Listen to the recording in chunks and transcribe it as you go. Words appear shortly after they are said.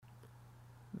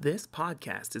This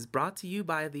podcast is brought to you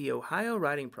by the Ohio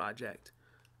Writing Project.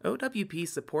 OWP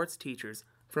supports teachers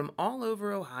from all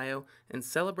over Ohio and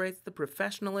celebrates the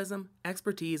professionalism,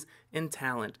 expertise, and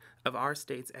talent of our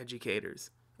state's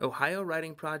educators. Ohio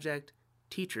Writing Project,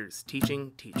 teachers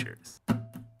teaching teachers.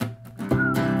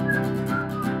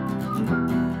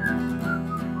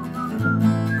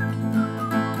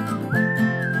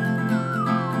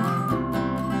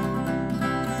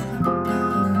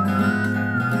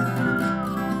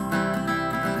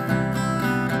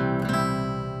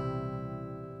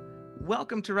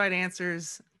 Welcome to Right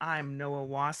Answers. I'm Noah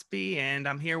Waspy, and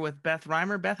I'm here with Beth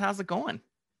Reimer. Beth, how's it going?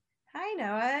 Hi,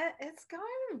 Noah. It's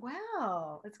going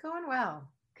well. It's going well,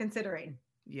 considering.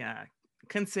 Yeah,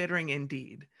 considering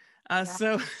indeed. Yeah.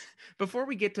 So before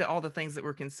we get to all the things that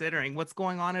we're considering, what's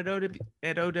going on at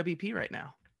OWP right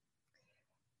now?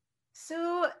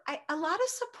 So a lot of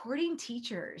supporting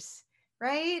teachers,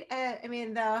 right? I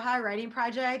mean, the Ohio Writing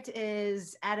Project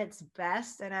is at its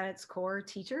best and at its core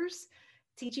teachers,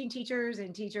 teaching teachers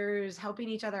and teachers helping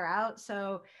each other out.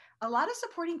 So a lot of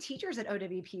supporting teachers at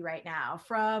OWP right now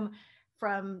from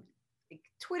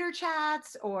Twitter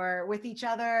chats or with each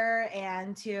other,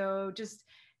 and to just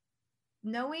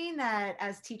knowing that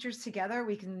as teachers together,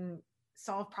 we can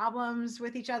solve problems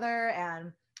with each other,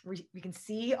 and we can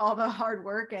see all the hard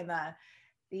work and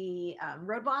the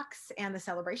roadblocks and the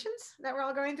celebrations that we're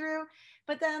all going through,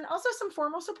 but then also some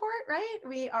formal support, right?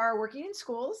 We are working in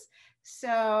schools.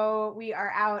 So we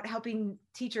are out helping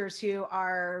teachers who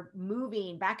are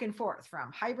moving back and forth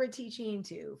from hybrid teaching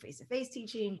to face-to-face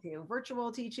teaching to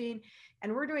virtual teaching.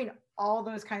 And we're doing all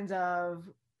those kinds of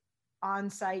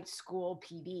on-site school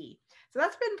PD. So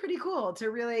that's been pretty cool to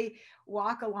really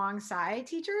walk alongside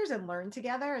teachers and learn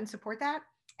together and support that.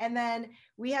 And then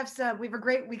we have a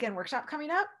great weekend workshop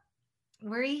coming up.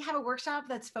 We have a workshop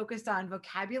that's focused on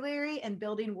vocabulary and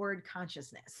building word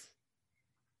consciousness.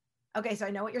 Okay, so I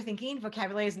know what you're thinking.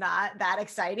 Vocabulary is not that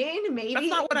exciting. Maybe that's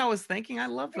not what I was thinking. I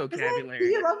love vocabulary. Do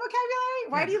you love vocabulary?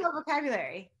 Why do you love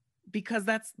vocabulary? Because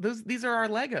these are our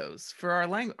Legos for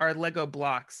our Lego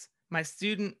blocks. My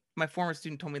former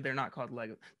student told me they're not called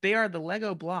Lego. They are the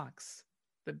Lego blocks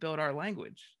that build our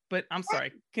language. But I'm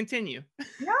sorry, continue.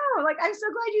 No, I'm so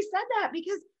glad you said that,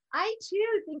 because I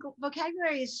too think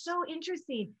vocabulary is so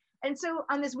interesting. And so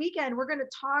on this weekend, we're going to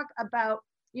talk about,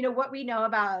 what we know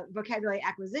about vocabulary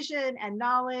acquisition and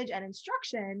knowledge and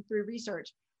instruction through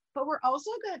research. But we're also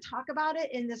going to talk about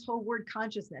it in this whole word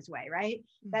consciousness way, right?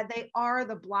 Mm-hmm. That they are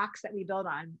the blocks that we build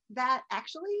on, that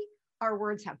actually our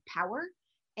words have power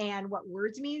and what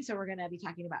words mean. So we're going to be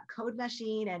talking about code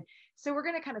meshing. And so we're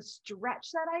going to kind of stretch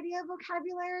that idea of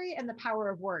vocabulary and the power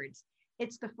of words.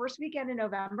 It's the first weekend in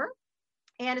November,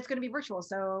 and it's going to be virtual.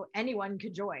 So anyone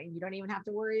could join. You don't even have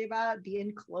to worry about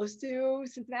being close to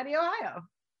Cincinnati, Ohio.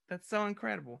 That's so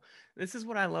incredible. This is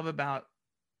what I love about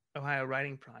Ohio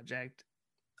Writing Project.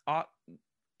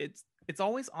 It's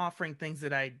always offering things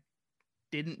that I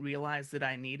didn't realize that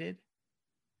I needed,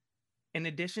 in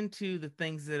addition to the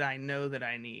things that I know that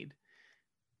I need.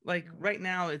 Like right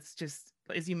now, it's just,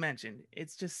 as you mentioned,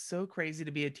 it's just so crazy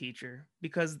to be a teacher,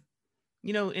 because,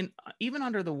 even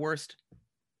under the worst,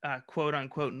 quote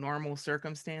unquote, normal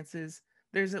circumstances,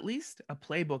 there's at least a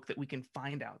playbook that we can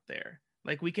find out there.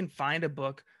 Like we can find a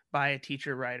book by a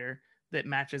teacher writer that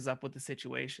matches up with the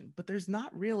situation, but there's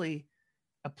not really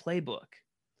a playbook.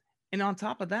 And on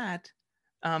top of that,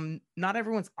 not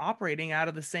everyone's operating out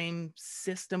of the same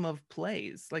system of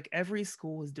plays. Like every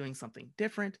school is doing something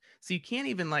different. So you can't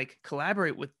even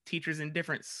collaborate with teachers in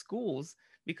different schools,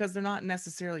 because they're not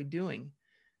necessarily doing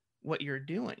what you're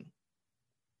doing.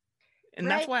 And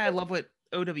right. That's why I love what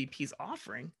OWP's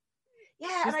offering.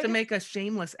 Yeah. Just to make a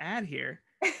shameless ad here.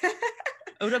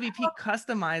 OWP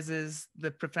customizes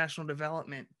the professional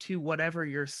development to whatever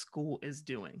your school is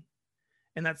doing.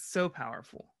 And that's so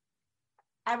powerful.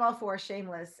 I'm all for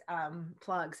shameless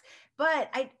plugs,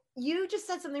 but you just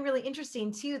said something really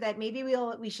interesting too, that maybe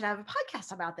we should have a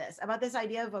podcast about this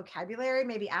idea of vocabulary,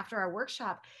 maybe after our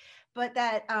workshop, but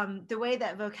that the way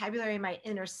that vocabulary might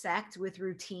intersect with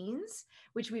routines,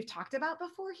 which we've talked about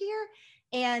before here,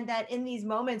 and that in these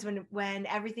moments when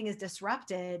everything is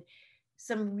disrupted,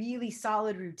 some really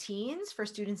solid routines for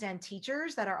students and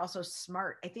teachers that are also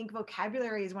smart. I think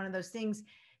vocabulary is one of those things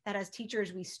that as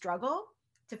teachers we struggle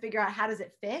to figure out how does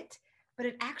it fit, but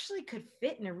it actually could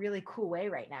fit in a really cool way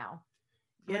right now.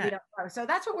 Yeah. So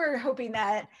that's what we're hoping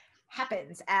that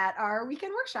happens at our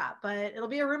weekend workshop, but it'll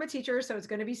be a room of teachers. So it's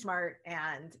going to be smart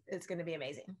and it's going to be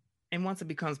amazing. And once it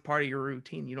becomes part of your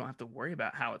routine, you don't have to worry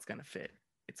about how it's going to fit.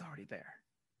 It's already there.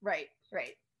 Right.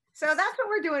 So that's what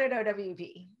we're doing at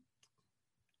OWP.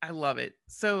 I love it.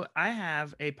 So I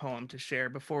have a poem to share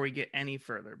before we get any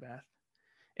further, Beth.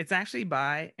 It's actually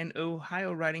by an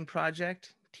Ohio Writing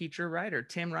Project teacher writer,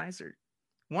 Tim Reiser,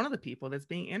 one of the people that's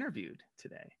being interviewed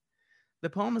today. The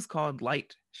poem is called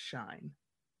Light Shine.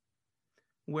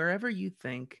 Wherever you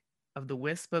think of the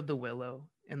wisp of the willow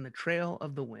and the trail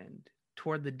of the wind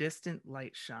toward the distant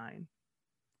light shine,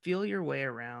 feel your way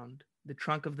around the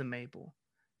trunk of the maple,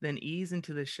 then ease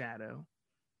into the shadow,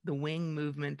 the wing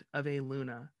movement of a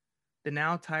luna, the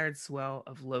now tired swell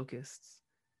of locusts,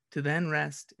 to then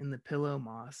rest in the pillow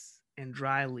moss and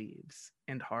dry leaves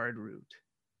and hard root.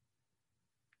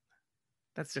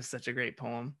 That's just such a great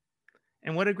poem.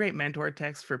 And what a great mentor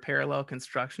text for parallel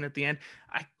construction at the end.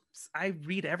 I I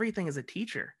read everything as a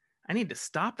teacher. I need to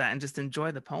stop that and just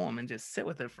enjoy the poem and just sit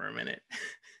with it for a minute.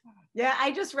 Yeah,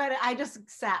 I just read it. I just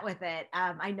sat with it.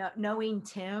 I know, knowing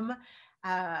Tim,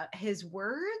 his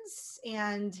words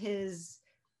and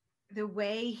the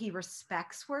way he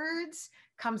respects words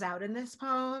comes out in this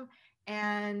poem,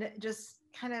 and just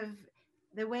kind of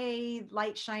the way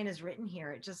Light Shine is written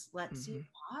here, it just lets you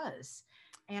pause.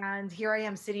 And here I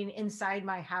am sitting inside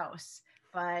my house,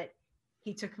 but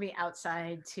he took me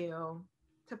outside to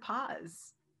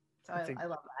pause. So I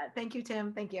love that. Thank you,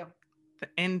 Tim. Thank you.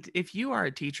 And if you are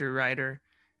a teacher writer,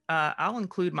 I'll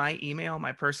include my email,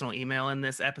 my personal email, in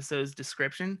this episode's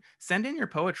description. Send in your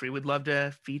poetry. We'd love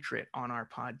to feature it on our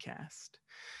podcast.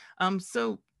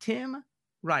 So Tim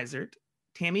Reisert,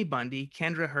 Tammy Bundy,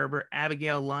 Kendra Herbert,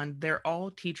 Abigail Lund, they're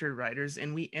all teacher writers,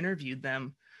 and we interviewed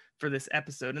them for this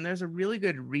episode. And there's a really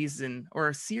good reason, or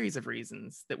a series of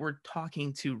reasons, that we're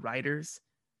talking to writers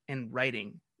and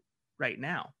writing right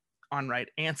now on Right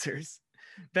Answers.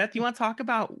 Beth, you want to talk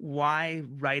about why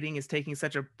writing is taking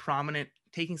such a prominent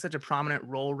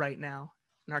role right now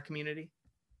in our community?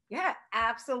 Yeah,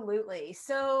 absolutely.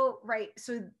 So, right.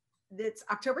 So it's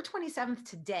October 27th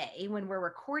today when we're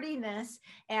recording this,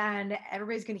 and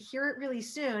everybody's going to hear it really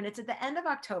soon. It's at the end of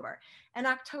October, and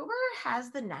October has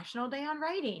the National Day on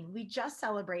Writing. We just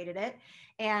celebrated it.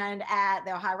 And at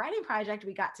the Ohio Writing Project,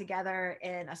 we got together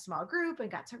in a small group and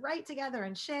got to write together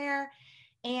and share.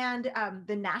 And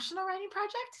the National Writing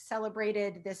Project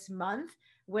celebrated this month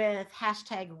with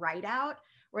 #WriteOut,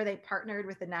 where they partnered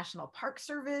with the National Park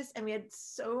Service, and we had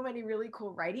so many really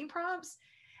cool writing prompts.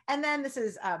 And then this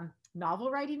is novel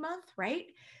writing month, right?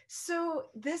 So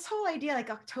this whole idea,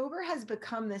 like October has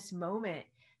become this moment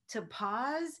to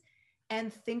pause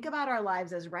and think about our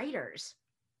lives as writers.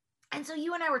 And so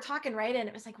you and I were talking, right? And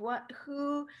it was like,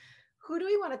 who do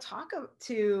we want to talk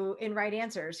to in Right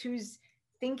Answers? Who's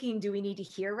thinking, do we need to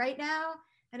hear right now?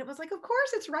 And it was like, of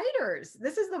course, it's writers.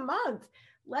 This is the month.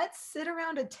 Let's sit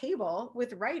around a table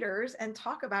with writers and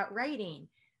talk about writing.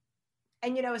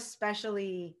 And,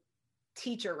 especially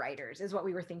teacher writers is what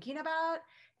we were thinking about,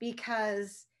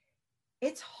 because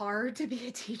it's hard to be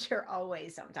a teacher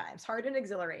always, sometimes hard and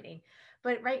exhilarating.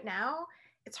 But right now,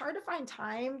 it's hard to find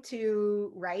time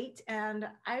to write. And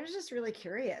I was just really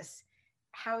curious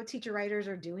how teacher writers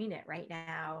are doing it right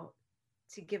now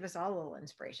to give us all a little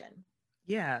inspiration.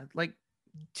 Yeah, like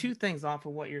two things off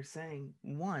of what you're saying.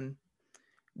 One,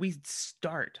 we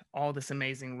start all this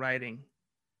amazing writing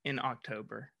in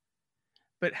October,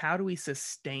 but how do we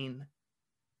sustain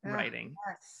writing?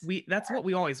 Yes. That's what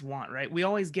we always want, right? We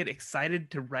always get excited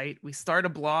to write. We start a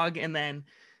blog, and then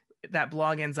that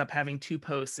blog ends up having 2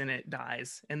 posts and it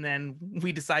dies. And then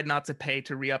we decide not to pay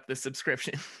to re-up the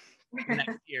subscription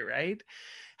next year, right?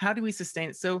 How do we sustain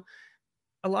it? So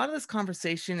a lot of this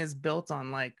conversation is built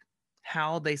on like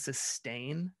how they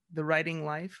sustain the writing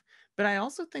life. But I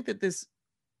also think that this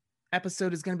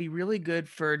episode is going to be really good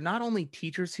for not only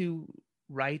teachers who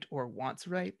write or want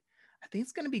to write. I think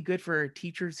it's going to be good for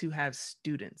teachers who have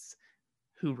students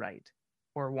who write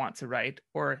or want to write,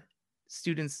 or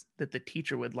students that the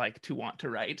teacher would like to want to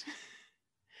write.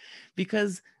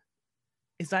 Because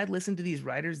as I listen to these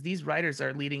writers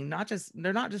are leading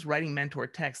they're not just writing mentor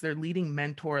texts, they're leading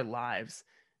mentor lives.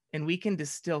 And we can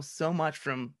distill so much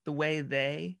from the way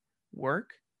they work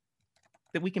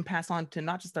that we can pass on to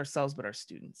not just ourselves, but our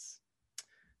students.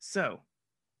 So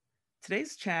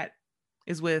today's chat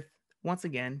is with, once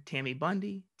again, Tammy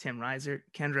Bundy, Tim Reiser,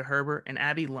 Kendra Herbert, and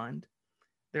Abby Lund.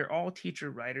 They're all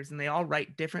teacher writers, and they all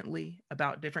write differently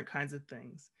about different kinds of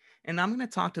things. And I'm going to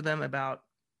talk to them about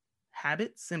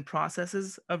habits and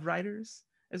processes of writers,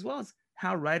 as well as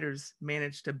how writers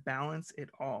manage to balance it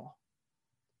all.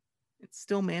 It's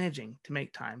still managing to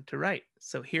make time to write.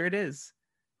 So here it is,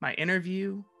 my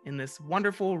interview in this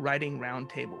wonderful writing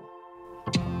roundtable.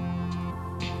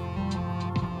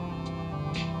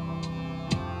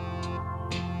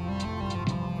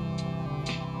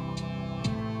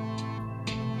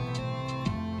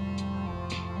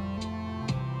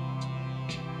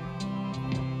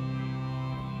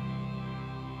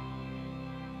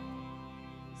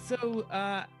 So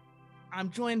I'm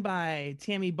joined by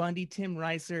Tammy Bundy, Tim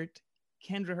Reisert,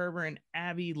 Kendra Herber, and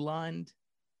Abby Lund.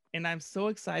 And I'm so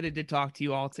excited to talk to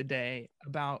you all today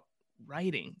about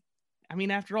writing. I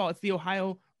mean, after all, it's the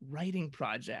Ohio Writing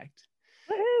Project.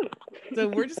 So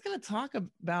we're just going to talk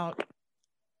about,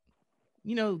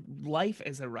 life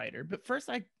as a writer. But first,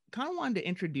 I kind of wanted to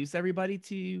introduce everybody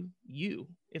to you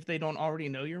if they don't already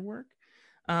know your work.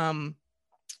 So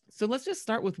let's just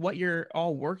start with what you're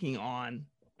all working on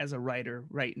as a writer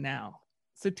right now.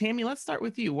 So Tammy, let's start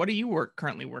with you. What are you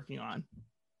currently working on?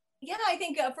 Yeah, I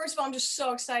think first of all, I'm just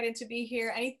so excited to be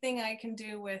here. Anything I can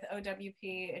do with OWP,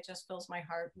 it just fills my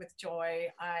heart with joy.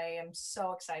 I am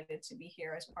so excited to be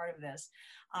here as part of this.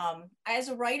 As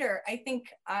a writer, I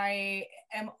think I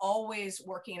am always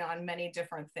working on many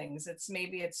different things. It's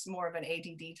more of an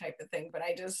ADD type of thing, but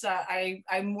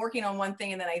I'm working on one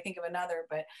thing and then I think of another.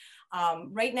 But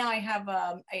right now I have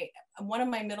one of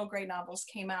my middle grade novels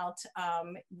came out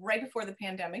right before the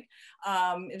pandemic.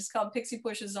 It was called Pixie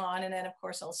Pushes On, and then of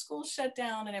course all schools shut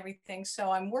down and everything.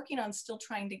 So I'm working on still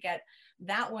trying to get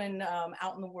that one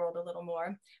out in the world a little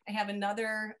more. I have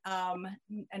another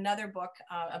book,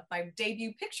 my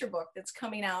debut picture book that's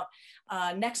coming out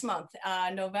next month,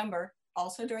 November,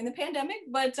 also during the pandemic.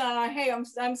 But hey,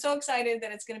 I'm so excited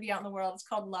that it's going to be out in the world. It's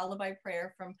called Lullaby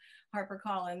Prayer from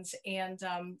HarperCollins. And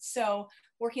so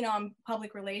working on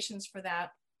public relations for that.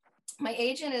 My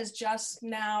agent is just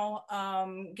now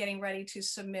getting ready to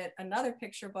submit another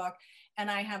picture book, and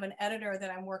I have an editor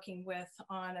that I'm working with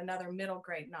on another middle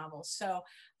grade novel. So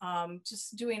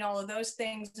just doing all of those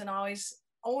things, and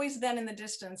always then in the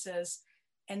distance is,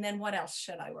 and then what else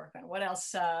should I work on? What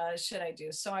else should I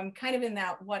do? So I'm kind of in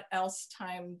that what else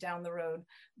time down the road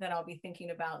that I'll be thinking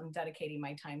about and dedicating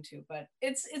my time to. But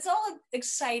it's all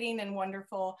exciting and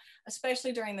wonderful,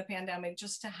 especially during the pandemic,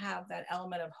 just to have that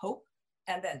element of hope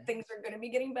and that things are going to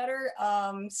be getting better.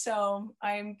 So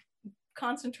I'm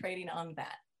concentrating on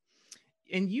that.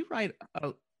 And you write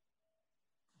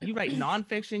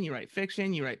nonfiction, you write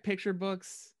fiction, you write picture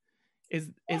books. Is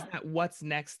that what's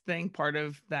next thing, part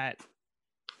of that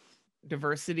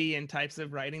diversity and types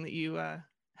of writing that you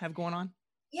have going on?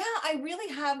 Yeah, I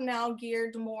really have now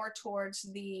geared more towards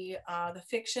the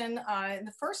fiction. In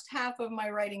the first half of my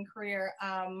writing career,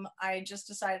 I just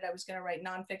decided I was going to write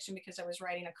nonfiction because I was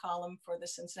writing a column for the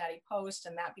Cincinnati Post,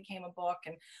 and that became a book.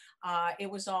 And it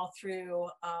was all through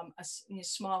a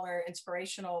smaller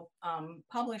inspirational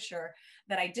publisher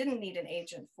that I didn't need an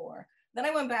agent for. Then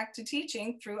I went back to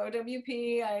teaching through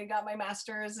OWP. I got my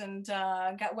master's and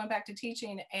went back to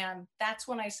teaching. And that's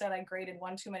when I said I graded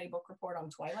one too many book report on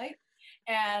Twilight.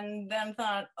 And then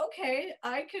thought, okay,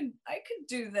 I could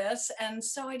do this. And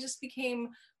so I just became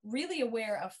really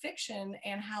aware of fiction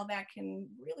and how that can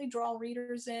really draw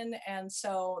readers in. And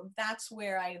so that's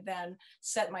where I then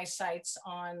set my sights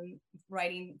on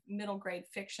writing middle grade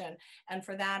fiction. And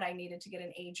for that, I needed to get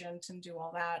an agent and do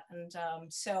all that.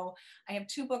 And so I have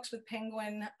 2 books with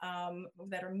Penguin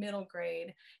that are middle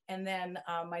grade. And then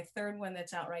my third one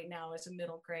that's out right now is a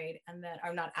middle grade. And then,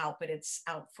 or not out, but it's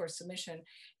out for submission.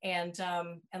 And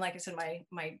like I said,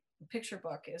 my picture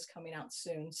book is coming out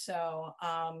soon. So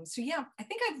yeah, I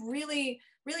think I've really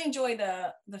enjoyed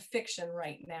the fiction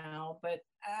right now, but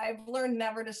I've learned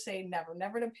never to say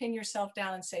never to pin yourself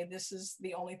down and say this is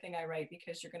the only thing I write,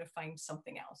 because you're going to find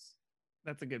something else.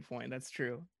 That's a good point. That's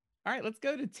true. All right, let's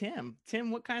go to Tim.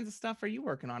 Tim, what kinds of stuff are you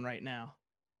working on right now?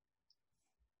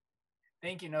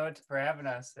 Thank you, Noah, for having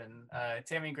us. And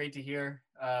Tammy, great to hear.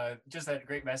 Just that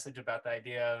great message about the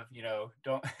idea of,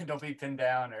 don't be pinned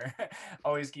down or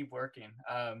always keep working.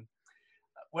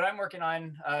 What I'm working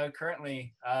on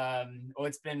currently,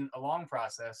 it's been a long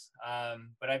process,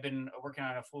 but I've been working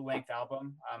on a full-length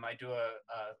album. I do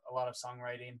a lot of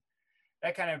songwriting.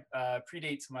 That kind of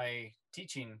predates my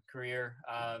teaching career.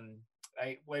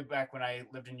 Way back when I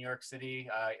lived in New York City,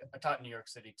 I taught in New York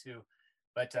City too.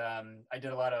 But I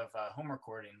did a lot of home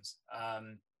recordings.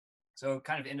 So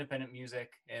kind of independent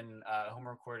music and home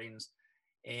recordings.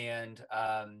 And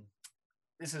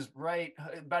this is right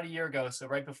about a year ago. So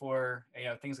right before,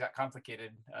 things got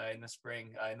complicated in the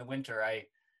spring. In the winter, I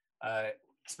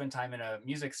spent time in a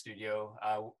music studio.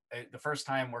 The first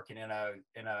time working in a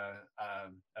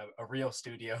real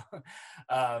studio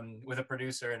with a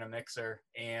producer and a mixer.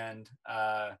 And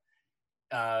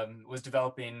was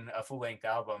developing a full-length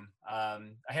album. I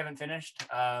haven't finished.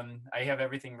 I have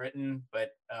everything written,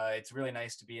 but it's really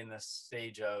nice to be in this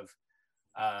stage of,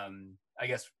 I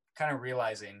guess, kind of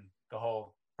realizing the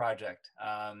whole project,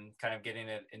 kind of getting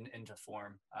it into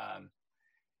form.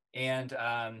 And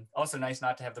also nice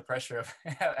not to have the pressure of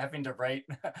having to write,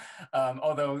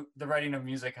 although the writing of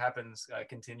music happens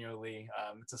continually.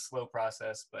 It's a slow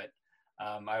process, but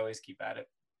I always keep at it.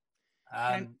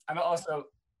 And I also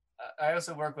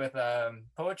work with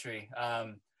poetry.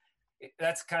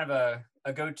 That's kind of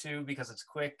a go-to because it's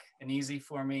quick and easy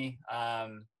for me.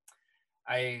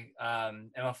 I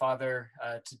am a father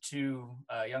to two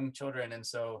young children, and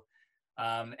so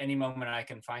any moment I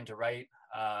can find to write,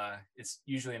 it's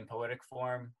usually in poetic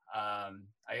form.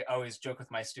 I always joke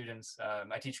with my students.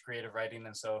 I teach creative writing,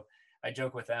 and so I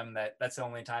joke with them that that's the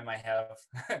only time I have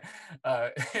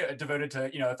devoted to,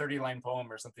 a 30-line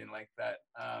poem or something like that.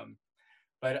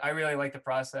 But I really like the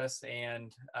process,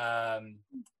 and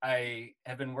I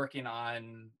have been working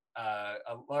on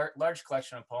a large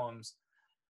collection of poems,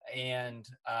 and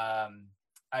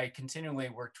I continually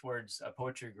work towards a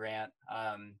poetry grant.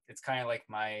 It's kind of like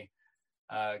my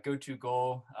go-to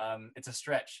goal. It's a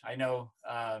stretch. I know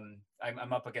I'm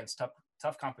up against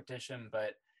tough competition,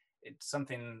 but it's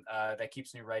something that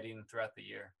keeps me writing throughout the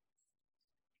year.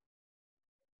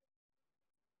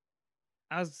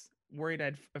 I was worried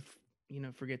I'd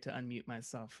forget to unmute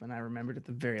myself, and I remembered at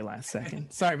the very last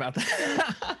second. Sorry about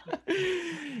that.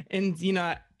 And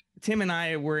Tim and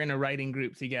I were in a writing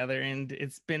group together, and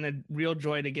it's been a real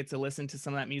joy to get to listen to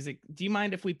some of that music. Do you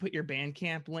mind if we put your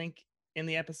Bandcamp link in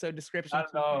the episode description? I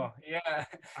don't know. Yeah.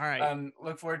 All right.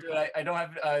 Look forward to it. I don't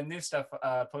have new stuff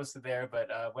posted there, but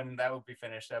when that will be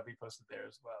finished, that'll be posted there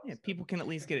as well. Yeah, so. People can at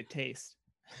least get a taste.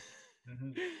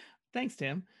 Mm-hmm. Thanks,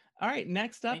 Tim. All right,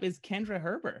 next up is Kendra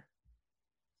Herber.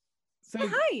 So,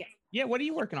 hi. Yeah, what are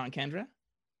you working on, Kendra?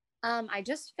 I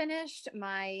just finished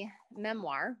my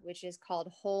memoir, which is called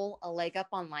Whole: A Leg Up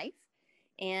on Life.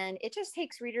 And it just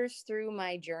takes readers through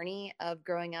my journey of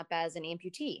growing up as an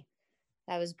amputee.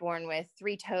 I was born with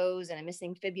 3 toes and a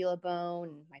missing fibula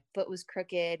bone. My foot was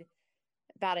crooked,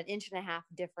 about 1.5 inches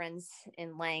difference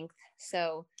in length.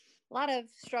 So a lot of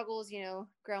struggles,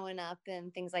 growing up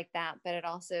and things like that. But it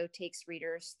also takes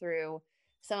readers through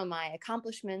some of my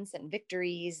accomplishments and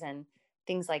victories and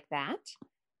things like that.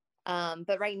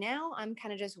 But right now I'm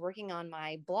kind of just working on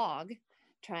my blog,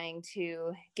 trying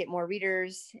to get more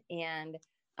readers, and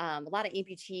a lot of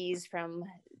amputees from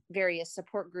various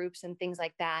support groups and things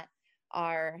like that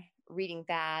are reading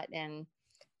that. And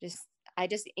I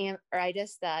just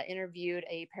interviewed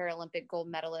a Paralympic gold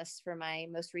medalist for my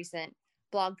most recent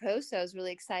blog post. So I was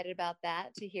really excited about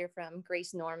that, to hear from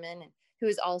Grace Norman, who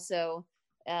is also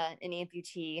an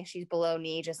amputee. She's below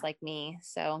knee, just like me.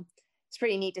 So it's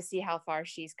pretty neat to see how far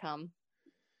she's come.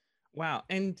 Wow.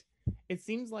 And it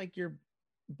seems like your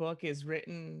book is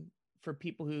written for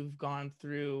people who've gone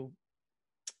through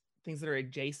things that are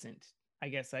adjacent, I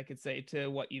guess I could say, to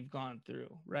what you've gone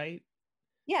through, right?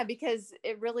 Yeah, because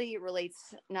it really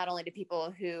relates not only to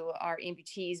people who are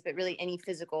amputees, but really any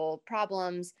physical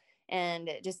problems, and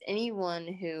just anyone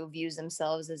who views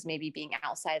themselves as maybe being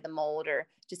outside the mold or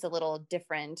just a little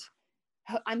different.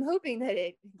 I'm hoping that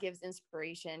it gives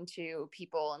inspiration to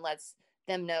people and lets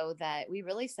them know that we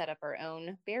really set up our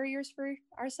own barriers for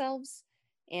ourselves,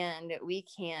 and we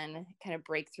can kind of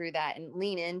break through that and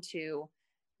lean into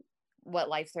what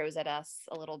life throws at us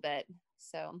a little bit.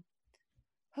 So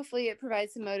hopefully it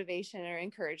provides some motivation or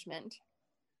encouragement.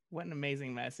 What an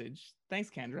amazing message.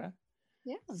 Thanks, Kendra.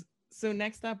 Yeah. So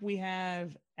next up we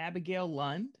have Abigail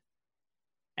Lund.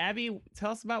 Abby,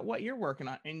 tell us about what you're working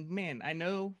on. And man, I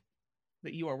know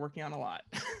that you are working on a lot.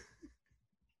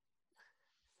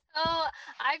 So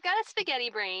I've got a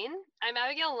spaghetti brain. I'm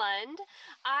Abigail Lund.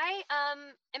 I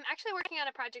am actually working on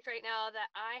a project right now that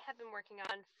I have been working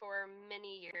on for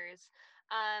many years.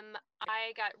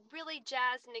 I got really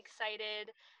jazzed and excited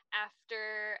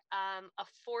after a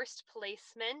forced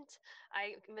placement.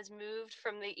 I was moved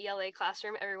from the ELA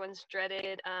classroom, everyone's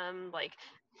dreaded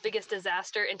biggest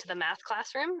disaster, into the math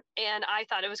classroom, and I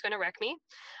thought it was going to wreck me.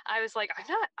 I was like,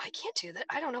 I can't do that.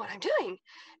 I don't know what I'm doing.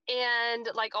 And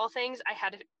like all things,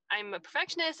 I'm a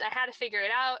perfectionist. I had to figure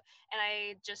it out. And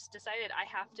I just decided I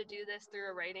have to do this through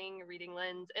a reading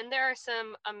lens. And there are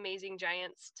some amazing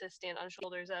giants to stand on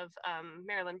shoulders of,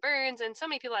 Marilyn Burns, and so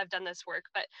many people have done this work.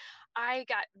 But I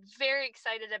got very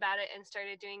excited about it and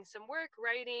started doing some work,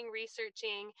 writing,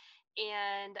 researching,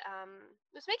 and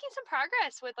was making some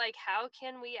progress with how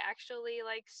can we actually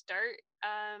start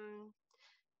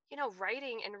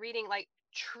writing and reading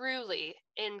truly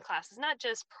in classes, not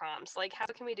just prompts. How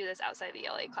can we do this outside the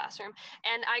ELA classroom?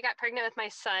 And I got pregnant with my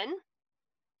son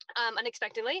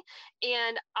unexpectedly,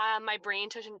 and my brain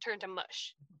turned to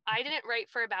mush. I didn't write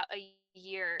for about a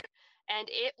year, And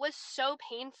it was so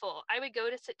painful. I would go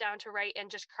to sit down to write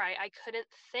and just cry. I couldn't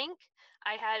think.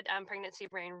 I had pregnancy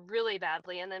brain really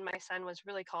badly. And then my son was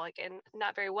really colic and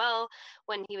not very well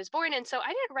when he was born. And so I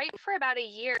didn't write for about a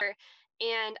year.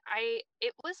 And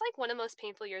it was like one of the most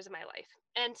painful years of my life.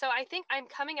 And so I think I'm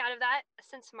coming out of that.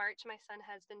 Since March, my son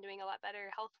has been doing a lot better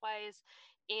health wise.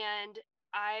 And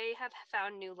I have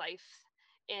found new life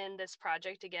in this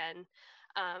project again.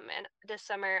 And this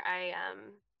summer, I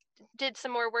did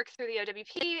some more work through the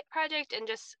OWP project and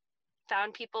just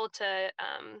found people to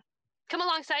come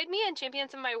alongside me and champion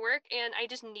some of my work. And I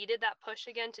just needed that push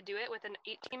again to do it with an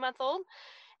 18-month-old.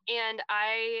 And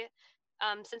I,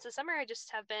 since the summer, I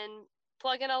just have been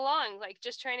plugging along, like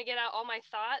just trying to get out all my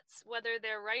thoughts, whether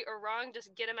they're right or wrong, just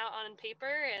get them out on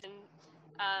paper and,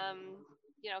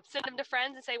 send them to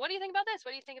friends and say, what do you think about this?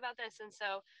 What do you think about this? And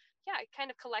so, yeah,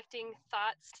 kind of collecting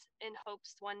thoughts in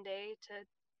hopes one day to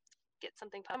get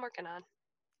something I'm working on.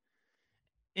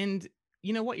 And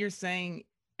you know what you're saying,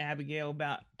 Abby,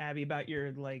 about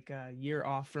your year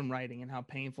off from writing and how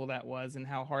painful that was and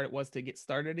how hard it was to get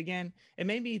started again. It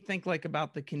made me think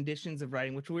about the conditions of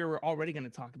writing, which we were already going to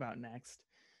talk about next.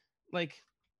 Like,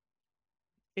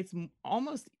 it's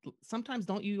almost, sometimes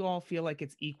don't you all feel like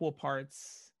it's equal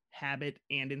parts habit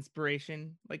and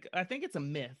inspiration? Like, I think it's a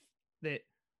myth that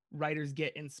writers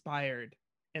get inspired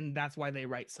and that's why they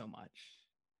write so much.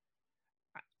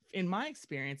 In my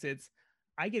experience,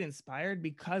 I get inspired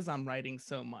because I'm writing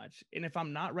so much. And if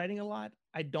I'm not writing a lot,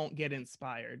 I don't get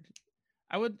inspired.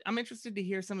 I'm interested to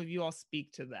hear some of you all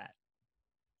speak to that.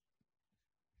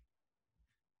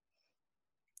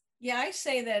 Yeah, I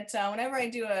say that whenever I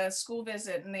do a school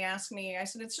visit and they ask me, I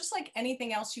said, it's just like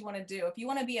anything else you want to do. If you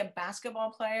want to be a basketball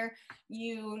player,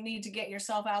 you need to get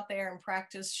yourself out there and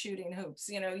practice shooting hoops.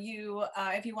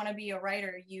 If you want to be a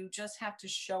writer, you just have to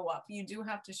show up. You do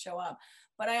have to show up.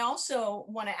 But I also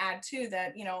want to add too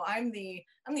that, I'm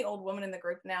the old woman in the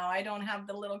group now. I don't have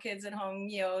the little kids at home,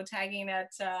 tagging at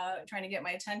trying to get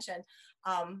my attention.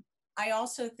 I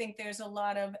also think there's a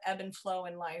lot of ebb and flow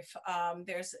in life.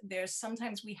 There's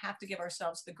sometimes we have to give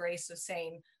ourselves the grace of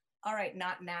saying, all right,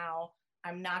 not now.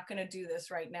 I'm not going to do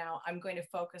this right now. I'm going to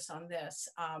focus on this.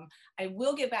 I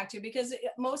will get back to you because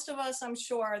most of us, I'm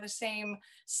sure, are the same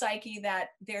psyche that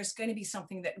there's going to be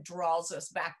something that draws us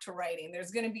back to writing.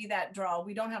 There's going to be that draw.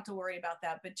 We don't have to worry about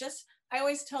that. But I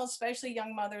always tell, especially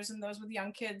young mothers and those with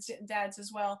young kids, dads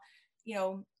as well,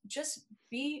 just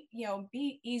be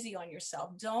easy on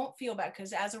yourself. Don't feel bad,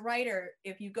 because as a writer,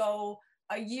 if you go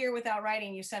a year without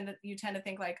writing, you tend to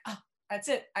think like, oh, that's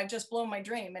it, I've just blown my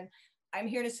dream. And I'm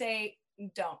here to say,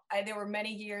 don't. There were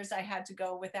many years I had to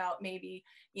go without maybe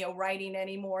writing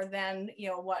any more than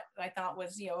what I thought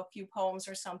was a few poems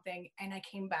or something, and I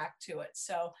came back to it.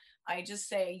 So I just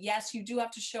say, yes, you do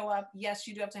have to show up. Yes,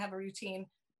 you do have to have a routine,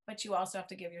 but you also have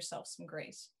to give yourself some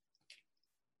grace.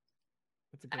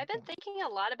 I've been thinking a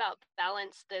lot about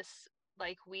balance this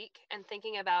week and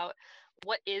thinking about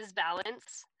what is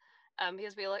balance,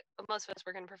 because most of us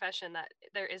work in a profession that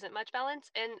there isn't much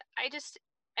balance, and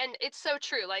it's so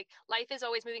true. Like, life is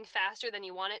always moving faster than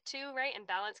you want it to, right? And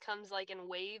balance comes in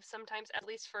waves sometimes, at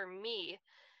least for me.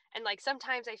 And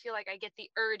sometimes I feel like I get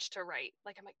the urge to write.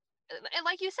 I'm like, and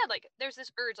like you said, there's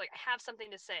this urge, I have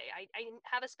something to say. I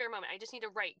have a spare moment. I just need to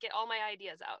write, get all my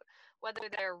ideas out, whether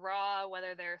they're raw,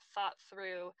 whether they're thought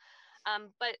through.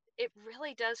 But it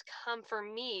really does come, for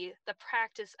me, the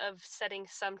practice of setting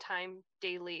some time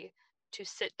daily to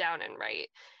sit down and write.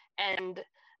 And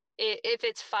if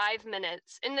it's 5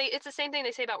 minutes, and it's the same thing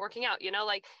they say about working out,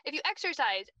 if you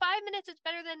exercise 5 minutes, it's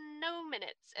better than no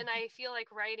minutes. And I feel like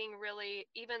writing really,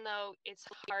 even though it's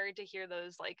hard to hear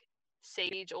those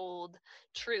sage old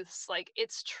truths,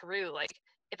 it's true.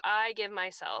 If I give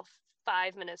myself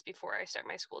 5 minutes before I start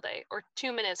my school day, or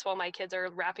 2 minutes while my kids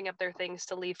are wrapping up their things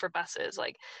to leave for buses,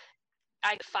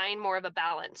 I find more of a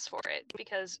balance for it,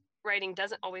 because writing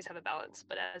doesn't always have a balance.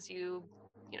 But as you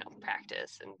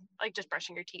practice, and just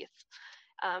brushing your teeth,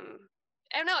 I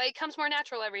don't know, it comes more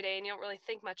natural every day, and you don't really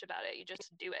think much about it. You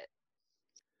just do it.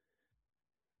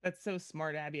 That's so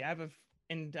smart, Abby.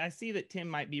 And I see that Tim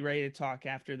might be ready to talk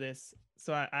after this.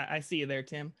 So I see you there,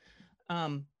 Tim.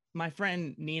 My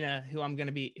friend Nina, who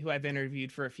I've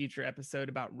interviewed for a future episode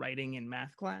about writing in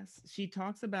math class, she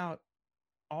talks about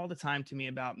all the time to me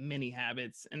about mini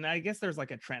habits. And I guess there's a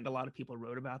trend. A lot of people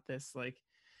wrote about this.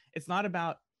 It's not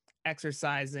about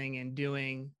exercising and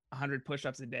doing 100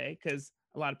 push-ups a day, because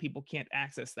a lot of people can't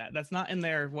access that. That's not in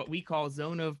their what we call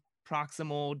zone of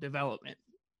proximal development.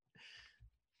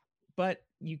 But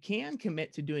you can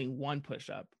commit to doing one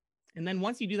push-up. And then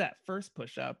once you do that first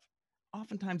push-up,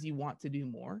 oftentimes you want to do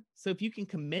more. So if you can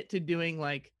commit to doing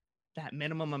that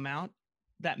minimum amount,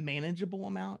 that manageable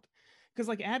amount. Because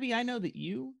like Abby, I know that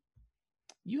you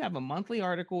have a monthly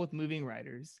article with Moving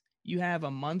Writers. You have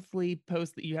a monthly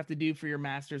post that you have to do for your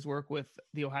master's work with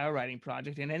the Ohio Writing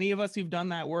Project. And any of us who've done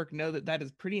that work know that that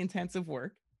is pretty intensive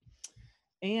work.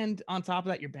 And on top of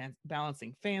that, you're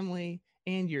balancing family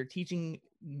and you're teaching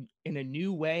in a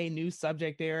new way, new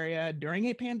subject area during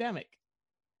a pandemic.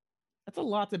 That's a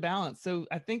lot to balance. So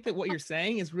I think that what you're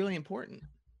saying is really important.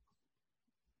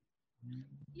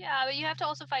 Yeah, but you have to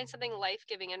also find something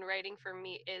life-giving, and writing for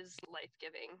me is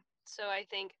life-giving. So I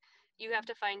think you have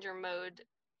to find your mode,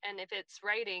 and if it's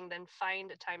writing, then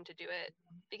find a time to do it,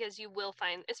 because you will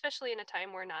find, especially in a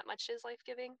time where not much is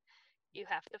life-giving, you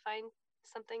have to find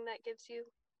something that gets you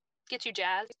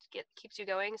jazzed, keeps you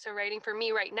going. So writing for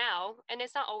me right now, and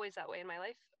it's not always that way in my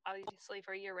life. Obviously,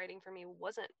 for a year, writing for me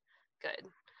wasn't good.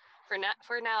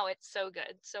 For now, it's so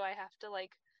good. So I have to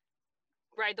like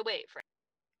ride the wave. Right?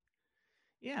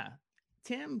 Yeah.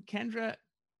 Tim, Kendra,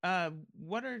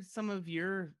 what are some of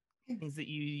your things that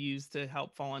you use to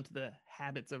help fall into the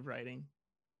habits of writing?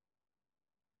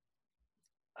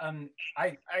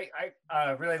 I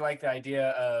really like the idea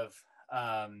of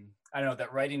I don't know,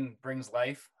 that writing brings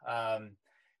life,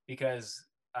 because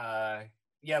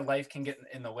yeah, life can get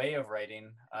in the way of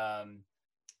writing,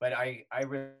 but I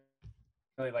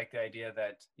really like the idea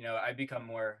that, you know, I become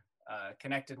more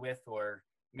connected with, or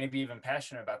maybe even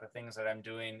passionate about the things that I'm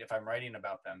doing if I'm writing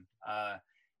about them.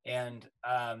 And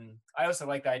I also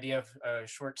like the idea of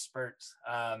short spurts,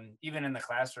 even in the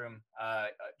classroom,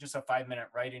 just a 5-minute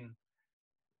writing.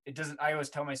 It doesn't, I always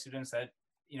tell my students that,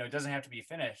 you know, it doesn't have to be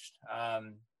finished,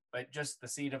 but just the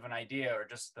seed of an idea or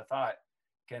just the thought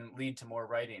can lead to more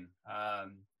writing.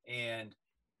 And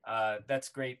that's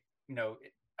great. You know,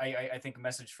 I think a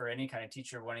message for any kind of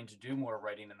teacher wanting to do more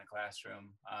writing in the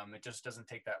classroom. It just doesn't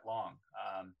take that long.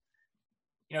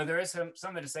 You know, there is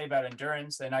something to say about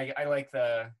endurance, and I like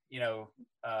the, you know,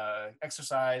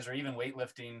 exercise or even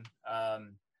weightlifting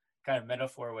kind of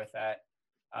metaphor with that.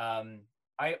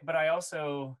 But I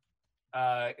also,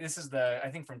 this is I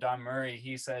think from Don Murray,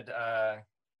 he said,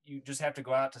 you just have to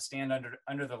go out to stand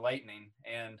under the lightning.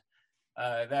 And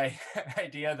the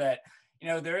idea that, you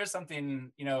know, there is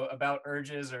something, you know, about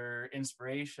urges or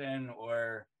inspiration,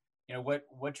 or, you know,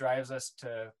 what drives us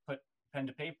to put pen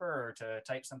to paper or to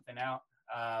type something out.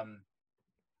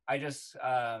 I just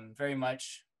very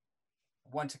much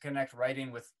want to connect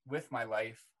writing with my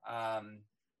life.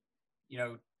 You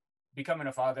know, becoming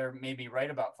a father, maybe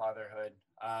write about fatherhood,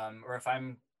 or if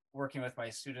I'm working with my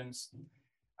students,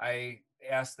 I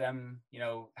ask them, you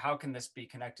know, how can this be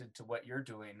connected to what you're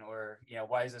doing, or, you know,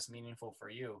 why is this meaningful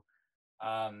for you?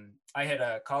 I had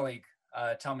a colleague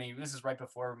tell me, this is right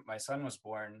before my son was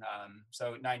born,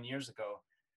 so 9 years ago.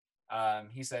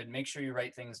 He said, make sure you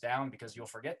write things down because you'll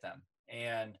forget them.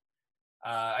 And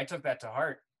I took that to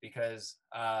heart because,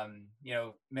 you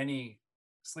know, many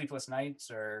sleepless nights,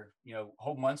 or, you know,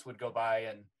 whole months would go by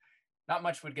and not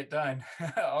much would get done,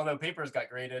 although papers got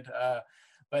graded.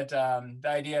 But the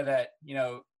idea that, you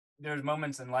know, there's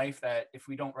moments in life that if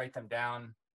we don't write them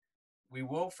down, we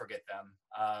will forget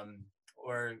them.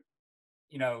 Or,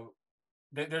 you know,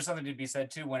 there's something to be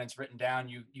said too, when it's written down,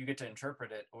 you get to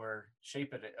interpret it or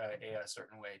shape it a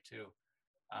certain way too.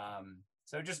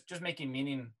 So just making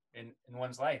meaning in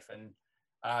one's life. And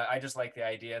I just like the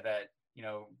idea that, you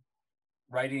know,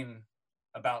 writing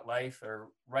about life, or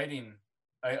writing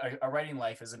a writing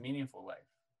life, is a meaningful life.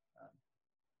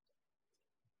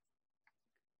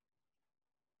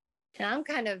 And I'm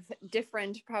kind of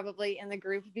different probably in the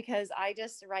group because I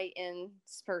just write in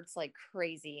spurts like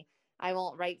crazy. I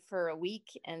won't write for a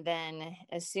week, and then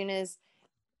as soon as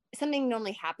something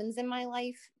normally happens in my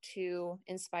life to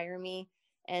inspire me,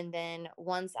 and then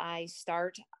once I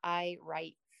start, I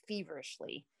write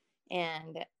feverishly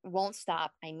and won't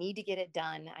stop. I need to get it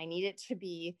done. I need it to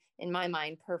be, in my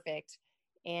mind, perfect.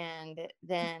 And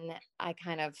then I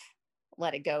kind of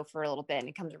let it go for a little bit and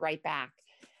it comes right back.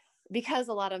 Because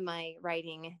a lot of my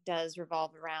writing does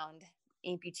revolve around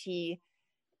amputee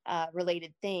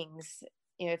related things,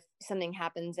 you know, if something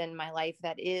happens in my life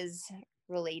that is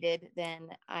related, then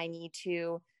I need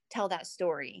to tell that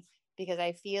story, because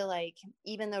I feel like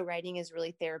even though writing is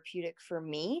really therapeutic for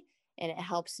me and it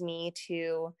helps me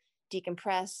to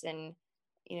decompress and,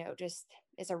 you know, just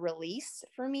it's a release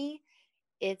for me,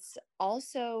 it's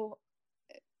also,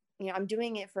 you know, I'm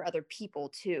doing it for other people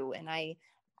too. And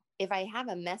if I have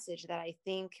a message that I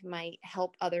think might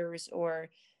help others or,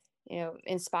 you know,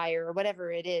 inspire or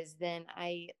whatever it is, then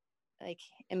I like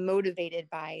am motivated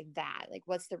by that. Like,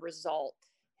 what's the result?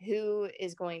 Who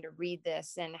is going to read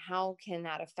this and how can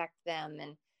that affect them?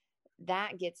 And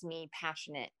that gets me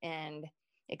passionate and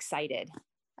excited.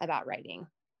 about writing.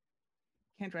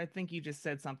 Kendra, I think you just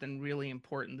said something really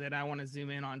important that I want to zoom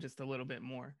in on just a little bit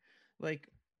more. Like,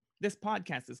 this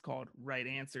podcast is called Right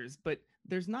Answers, but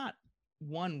there's not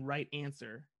one right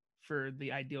answer for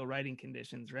the ideal writing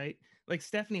conditions, right? Like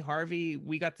Stephanie Harvey,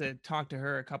 we got to talk to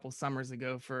her a couple summers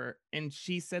ago and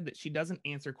she said that she doesn't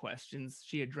answer questions,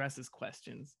 she addresses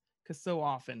questions, because so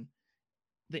often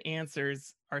the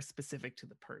answers are specific to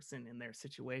the person in their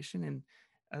situation.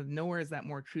 And nowhere is that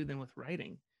more true than with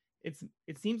writing.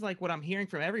 It seems like what I'm hearing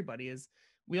from everybody is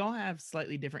we all have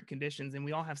slightly different conditions and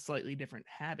we all have slightly different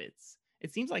habits.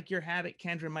 It seems like your habit,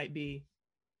 Kendra, might be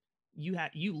you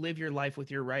live your life with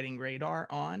your writing radar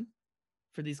on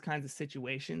for these kinds of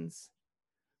situations.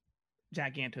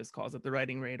 Jack Antos calls it the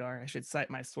writing radar. I should cite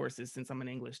my sources since I'm an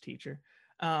English teacher.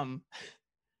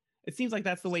 It seems like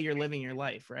that's the way you're living your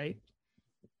life, right?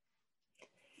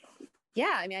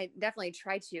 Yeah, I mean, I definitely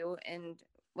try to, and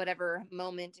whatever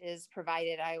moment is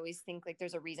provided, I always think like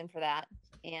there's a reason for that,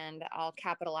 and I'll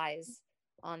capitalize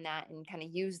on that and kind of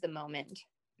use the moment.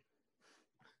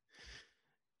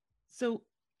 So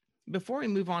before we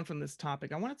move on from this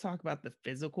topic, I want to talk about the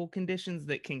physical conditions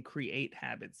that can create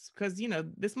habits, because,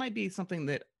 this might be something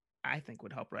that I think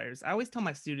would help writers. I always tell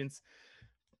my students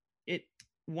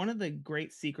one of the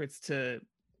great secrets to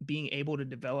being able to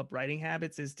develop writing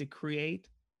habits is to create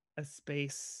a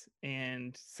space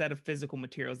and set of physical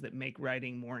materials that make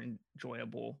writing more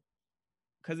enjoyable,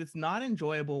 because it's not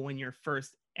enjoyable when you're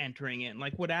first entering in,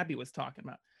 like what Abby was talking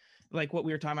about, like what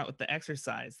we were talking about with the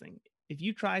exercise thing. If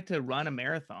you try to run a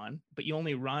marathon, but you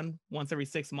only run once every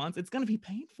 6 months, it's going to be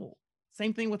painful.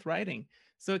 Same thing with writing.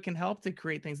 So it can help to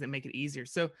create things that make it easier.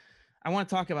 So I want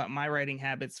to talk about my writing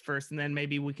habits first, and then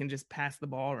maybe we can just pass the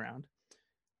ball around.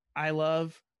 I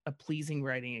love a pleasing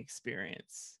writing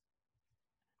experience.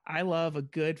 I love a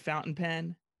good fountain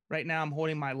pen. Right now I'm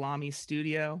holding my Lamy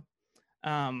Studio.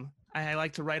 I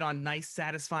like to write on nice,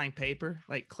 satisfying paper,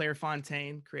 like Claire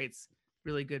Fontaine creates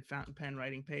really good fountain pen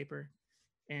writing paper.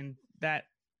 And that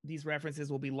these references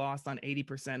will be lost on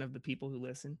 80% of the people who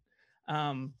listen.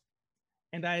 And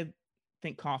I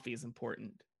think coffee is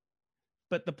important,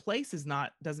 but the place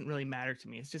doesn't really matter to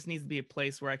me. It just needs to be a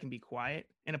place where I can be quiet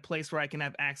and a place where I can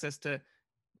have access to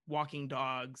walking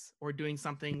dogs or doing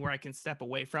something where I can step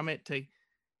away from it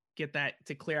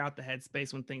to clear out the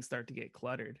headspace when things start to get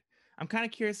cluttered. I'm kind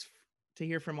of curious to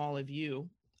hear from all of you.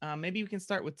 Maybe we can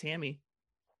start with Tammy.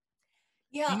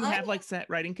 Yeah. Do you have like set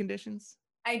writing conditions?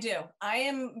 I do.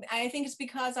 I think it's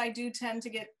because I do tend to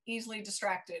get easily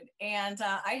distracted. And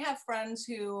I have friends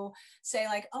who say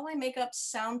like, oh, I make up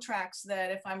soundtracks that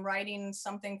if I'm writing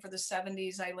something for the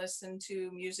 70s, I listen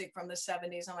to music from the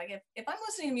 70s. I'm like, if I'm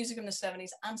listening to music from the 70s,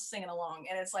 I'm singing along.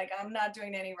 And it's like, I'm not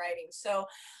doing any writing. So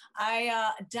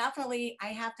I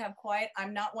have to have quiet.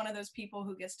 I'm not one of those people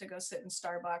who gets to go sit in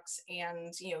Starbucks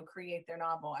and, create their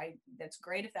novel. That's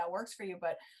great if that works for you,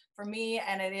 but for me,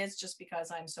 and it is just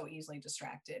because I'm so easily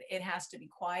distracted. It has to be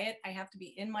quiet. I have to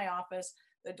be in my office.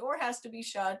 The door has to be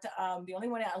shut. The only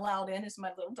one allowed in is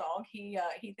my little dog. He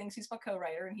thinks he's my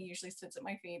co-writer, and he usually sits at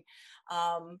my feet.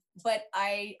 But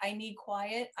I need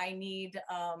quiet. I need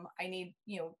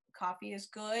coffee is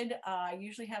good. I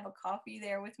usually have a coffee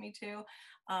there with me too.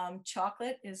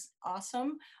 Chocolate is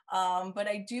awesome. But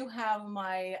I do have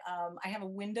I have a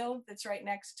window that's right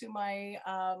next to my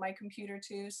my computer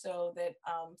too, so that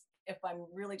if I'm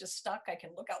really just stuck, I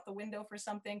can look out the window for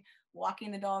something.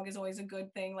 Walking the dog is always a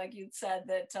good thing. Like you'd said,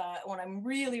 that when I'm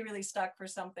really, really stuck for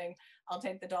something, I'll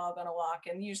take the dog on a walk.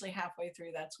 And usually halfway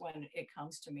through, that's when it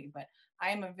comes to me. But I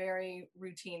am a very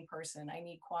routine person. I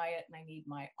need quiet, and I need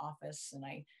my office, and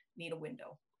I need a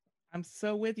window. I'm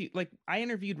so with you. Like I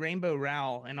interviewed Rainbow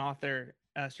Rowell, an author.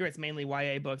 She writes mainly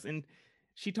YA books. And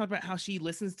she talked about how she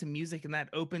listens to music and that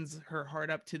opens her heart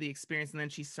up to the experience. And then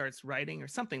she starts writing or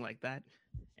something like that.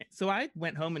 So I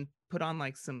went home and put on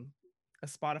like a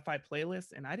Spotify playlist,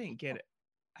 and I didn't get it.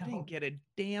 I didn't get a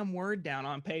damn word down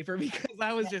on paper because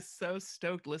I was just so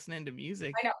stoked listening to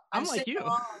music. I know. I'm like you.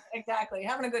 Exactly.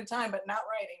 Having a good time, but not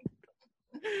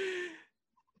writing.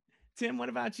 Tim, what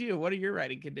about you? What are your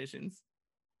writing conditions?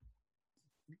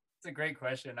 It's a great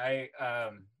question. I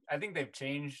think they've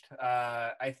changed.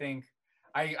 I think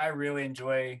I really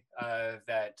enjoy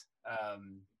that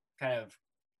kind of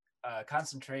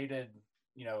concentrated,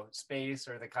 space,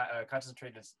 or the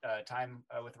concentrated time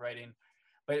with writing,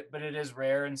 but it is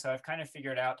rare. And so I've kind of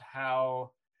figured out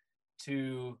how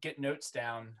to get notes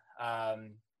down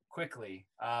quickly.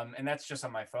 And that's just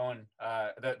on my phone,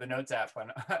 the notes app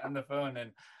on the phone.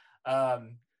 And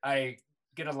I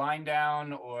get a line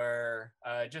down or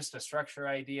just a structure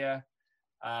idea.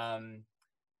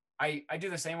 I do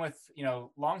the same with,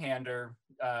 longhand, or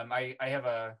I have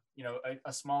a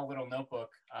small little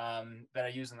notebook that I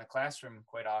use in the classroom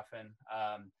quite often.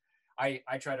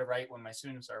 I try to write when my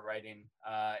students are writing,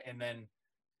 and then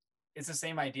it's the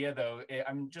same idea though.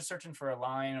 I'm just searching for a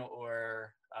line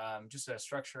or just a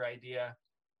structure idea.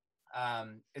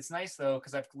 It's nice though,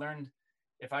 because I've learned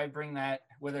if I bring that,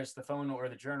 whether it's the phone or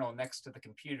the journal, next to the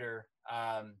computer,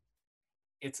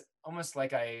 it's almost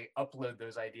like I upload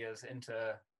those ideas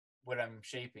into what I'm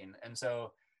shaping. And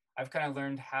so I've kind of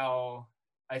learned how,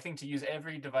 I think, to use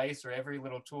every device or every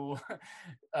little tool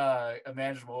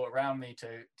imaginable around me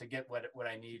to get what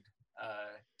I need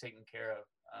taken care of.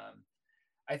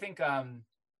 I think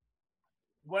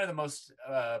one of the most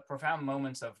profound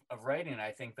moments of writing,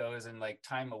 I think, though, is in like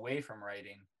time away from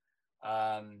writing.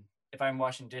 If I'm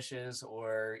washing dishes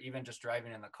or even just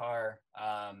driving in the car,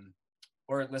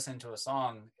 or listening to a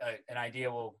song, an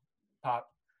idea will pop.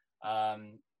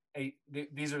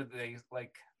 These are the,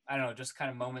 like, I don't know, just kind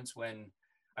of moments when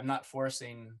I'm not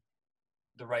forcing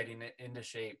the writing into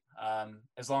shape,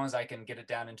 as long as I can get it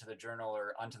down into the journal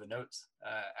or onto the notes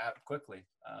app quickly.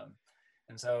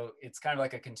 And so it's kind of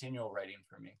like a continual writing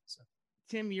for me. So.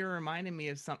 Tim, you're reminding me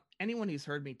of anyone who's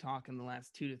heard me talk in the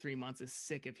last 2 to 3 months is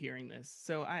sick of hearing this.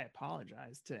 So I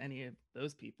apologize to any of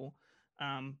those people.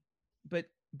 But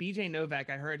BJ Novak,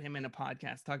 I heard him in a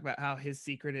podcast talk about how his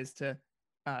secret is to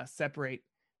separate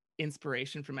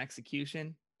inspiration from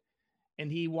execution.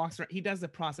 And he does a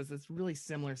process that's really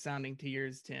similar sounding to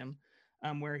yours, Tim,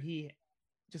 where he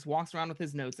just walks around with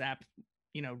his notes app,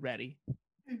 ready.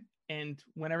 And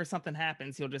whenever something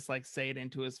happens, he'll just like say it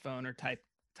into his phone or type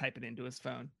it into his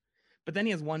phone. But then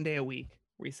he has one day a week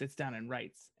where he sits down and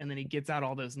writes, and then he gets out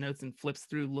all those notes and flips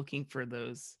through looking for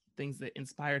those things that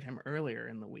inspired him earlier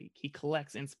in the week. He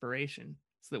collects inspiration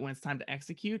so that when it's time to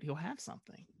execute, he'll have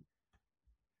something.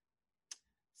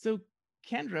 So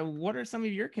Kendra, what are some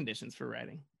of your conditions for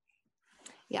writing?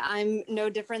 Yeah, I'm no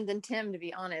different than Tim, to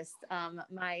be honest.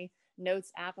 My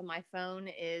notes app on my phone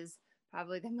is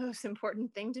probably the most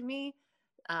important thing to me.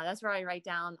 That's where I write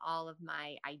down all of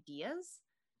my ideas.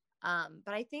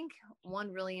 But I think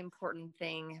one really important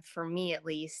thing for me, at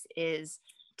least, is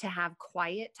to have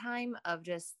quiet time of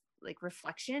just like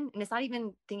reflection. And it's not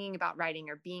even thinking about writing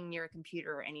or being near a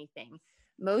computer or anything.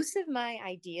 Most of my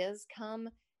ideas come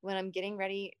when I'm getting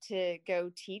ready to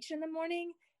go teach in the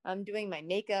morning. I'm doing my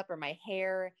makeup or my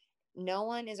hair. No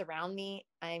one is around me.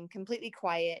 I'm completely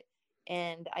quiet,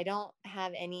 and I don't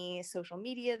have any social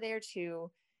media there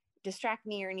to distract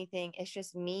me or anything. It's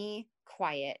just me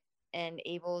quiet and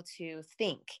able to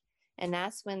think. And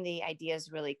that's when the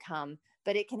ideas really come.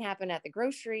 But it can happen at the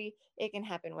grocery. It can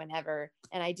happen whenever.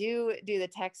 And I do the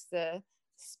text to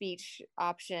speech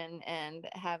option and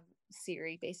have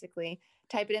Siri basically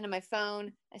type it into my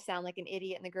phone. I sound like an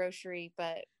idiot in the grocery,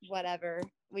 but whatever.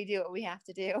 We do what we have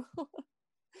to do.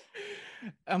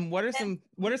 What are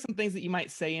some things that you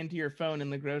might say into your phone in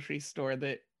the grocery store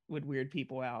that would weird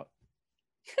people out?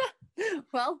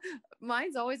 Well,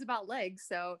 mine's always about legs.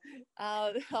 So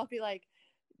I'll be like,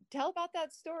 tell about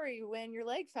that story when your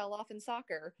leg fell off in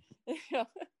soccer. It's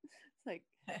like,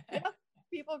 yeah,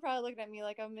 people are probably looking at me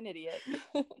like I'm an idiot.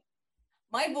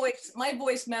 My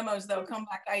voice memos though come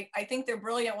back. I think they're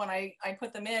brilliant when I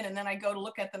put them in, and then I go to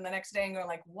look at them the next day and go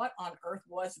like, what on earth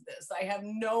was this? I have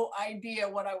no idea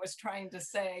what I was trying to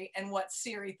say and what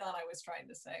Siri thought I was trying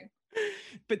to say.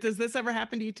 But does this ever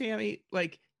happen to you, Tammy?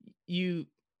 Like you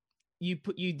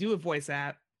do a voice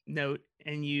app note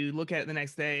and you look at it the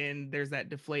next day and there's that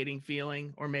deflating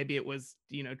feeling, or maybe it was,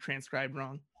 transcribed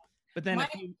wrong. But then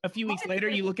a few weeks later,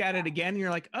 you look at it again and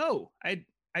you're like, oh,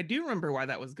 I do remember why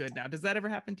that was good now. Does that ever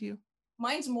happen to you?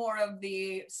 Mine's more of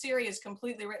the Siri has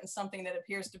completely written something that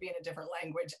appears to be in a different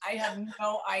language. I have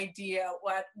no idea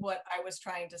what I was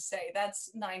trying to say. That's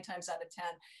 9 times out of 10.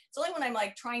 It's only when I'm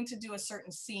like trying to do a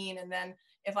certain scene, and then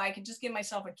if I could just give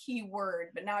myself a key word,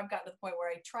 but now I've gotten to the point where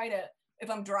I try to, if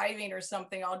I'm driving or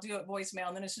something, I'll do it voicemail.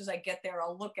 And then as soon as I get there,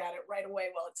 I'll look at it right away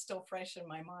while it's still fresh in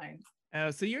my mind.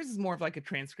 So yours is more of like a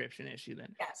transcription issue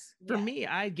then. Yes. For me,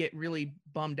 I get really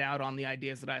bummed out on the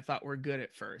ideas that I thought were good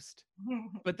at first.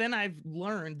 But then I've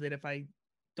learned that if I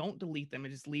don't delete them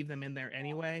and just leave them in there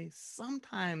anyway,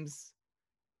 sometimes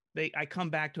I come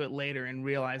back to it later and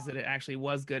realize that it actually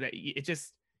was good. It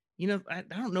just, I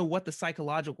don't know what the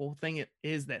psychological thing it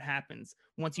is that happens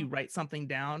once you write something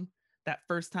down. That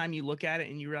first time you look at it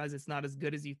and you realize it's not as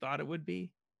good as you thought it would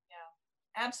be.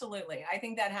 Absolutely. I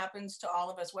think that happens to all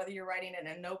of us, whether you're writing in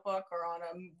a notebook or on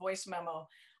a voice memo.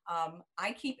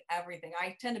 I keep everything.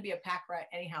 I tend to be a pack rat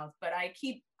anyhow, but I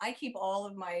keep all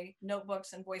of my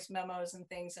notebooks and voice memos and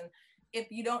things. And if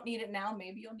you don't need it now,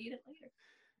 maybe you'll need it later.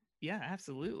 Yeah,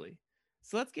 absolutely.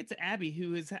 So let's get to Abby,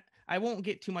 who is, I won't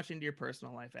get too much into your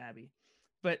personal life, Abby,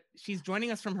 but she's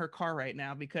joining us from her car right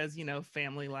now because, you know,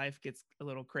 family life gets a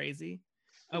little crazy.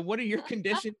 What are your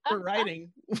conditions for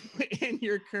writing in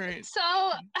your current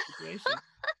So situation?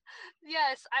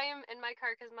 yes, I am in my car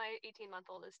because my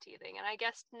 18-month-old is teething, and I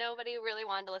guess nobody really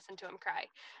wanted to listen to him cry.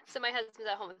 So my husband's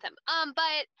at home with him.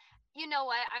 But you know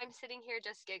what? I'm sitting here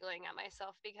just giggling at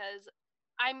myself because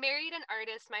I married an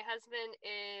artist. My husband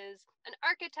is an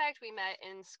architect. We met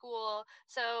in school.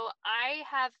 So I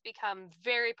have become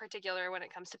very particular when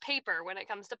it comes to paper, when it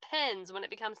comes to pens, when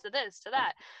it comes to this, to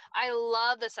that. I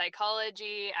love the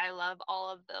psychology. I love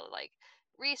all of the like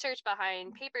research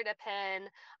behind paper to pen.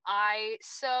 I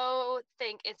so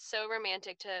think it's so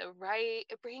romantic to write,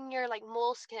 bring your like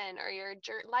moleskin or your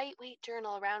lightweight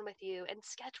journal around with you and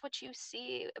sketch what you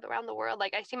see around the world.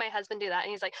 Like I see my husband do that,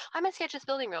 and he's like, "I'm gonna sketch this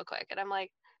building real quick," and I'm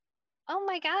like, "Oh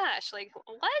my gosh, like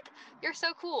what? You're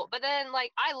so cool." But then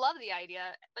like I love the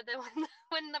idea, but then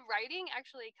when the writing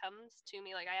actually comes to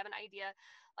me, like I have an idea,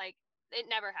 like it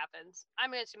never happens.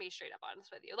 I'm going to be straight up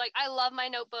honest with you. Like I love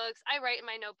my notebooks. I write in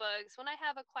my notebooks. When I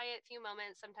have a quiet few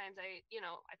moments, sometimes I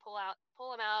pull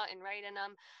them out and write in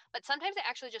them. But sometimes they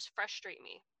actually just frustrate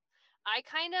me. I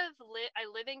kind of I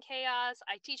live in chaos.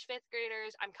 I teach fifth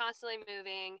graders. I'm constantly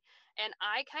moving, and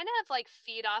I kind of like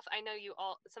feed off. I know you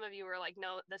all, some of you were like,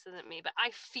 "No, this isn't me," but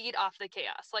I feed off the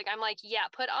chaos. Like I'm like,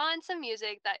 "Yeah, put on some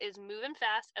music that is moving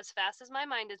fast as my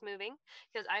mind is moving,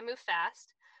 because I move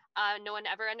fast." No one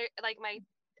ever like my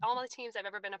all the teams I've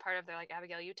ever been a part of. They're like,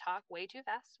 "Abigail, you talk way too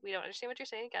fast. We don't understand what you're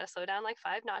saying. Got to slow down like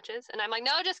 5 notches." And I'm like,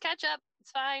 "No, just catch up.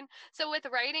 It's fine." So with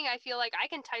writing, I feel like I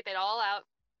can type it all out.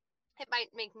 It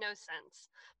might make no sense,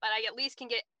 but I at least can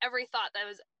get every thought that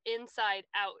was inside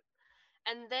out.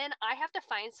 And then I have to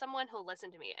find someone who'll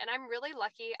listen to me. And I'm really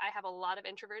lucky. I have a lot of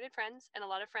introverted friends and a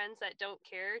lot of friends that don't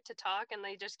care to talk and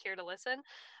they just care to listen.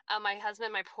 My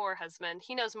husband, my poor husband,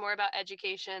 he knows more about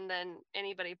education than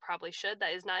anybody probably should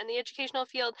that is not in the educational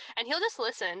field. And he'll just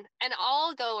listen and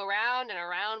I'll go around and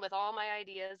around with all my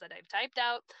ideas that I've typed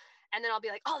out. And then I'll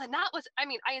be like, "Oh, then that was," I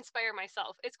mean, I inspire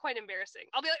myself. It's quite embarrassing.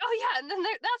 I'll be like, "Oh, yeah." And then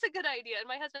that's a good idea. And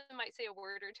my husband might say a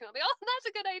word or two. I'll be, "Oh, that's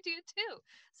a good idea too."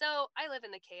 So I live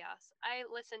in the chaos. I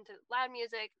listen to loud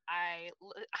music. I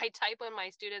type when my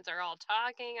students are all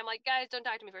talking. I'm like, "Guys, don't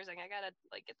talk to me for a second. I gotta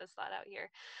like get this thought out here."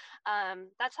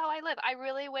 That's how I live. I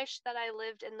really wish that I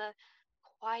lived in the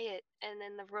quiet and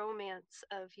in the romance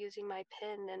of using my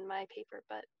pen and my paper,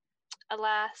 but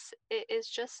alas, it is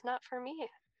just not for me.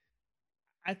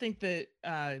 I think that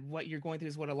what you're going through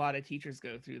is what a lot of teachers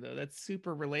go through, though. That's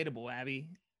super relatable, Abby.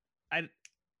 I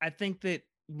I think that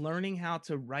learning how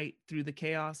to write through the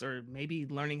chaos, or maybe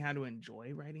learning how to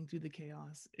enjoy writing through the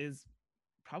chaos, is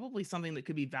probably something that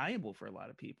could be valuable for a lot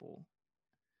of people.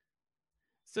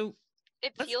 So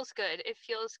It let's. feels good. It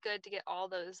feels good to get all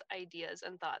those ideas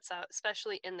and thoughts out,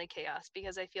 especially in the chaos,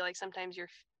 because I feel like sometimes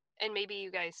and maybe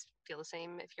you guys feel the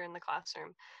same if you're in the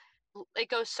classroom. It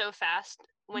goes so fast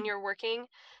when you're working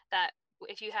that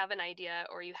if you have an idea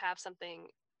or you have something,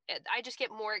 I just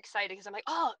get more excited because I'm like,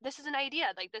 "Oh, this is an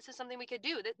idea. Like this is something we could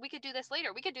do. That we could do this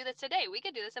later. We could do this today. We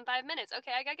could do this in 5 minutes.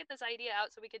 Okay, I gotta get this idea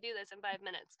out so we could do this in 5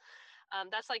 minutes."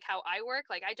 That's like how I work.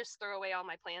 Like I just throw away all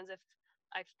my plans if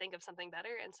I think of something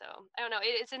better. And so I don't know.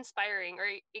 It's inspiring, or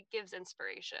it gives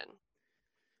inspiration.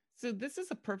 So this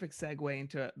is a perfect segue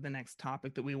into the next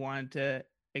topic that we wanted to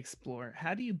explore.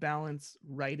 How do you balance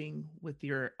writing with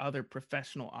your other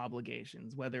professional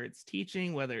obligations, whether it's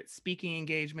teaching, whether it's speaking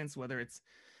engagements, whether it's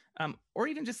or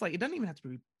even just like, it doesn't even have to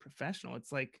be professional.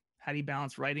 It's like, how do you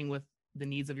balance writing with the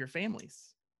needs of your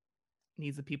families,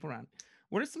 needs of people around?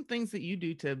 What are some things that you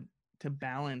do to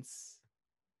balance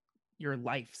your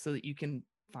life so that you can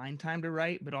find time to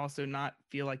write, but also not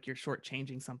feel like you're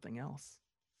shortchanging something else?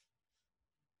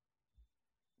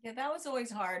 Yeah, that was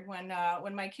always hard when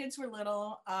my kids were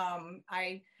little.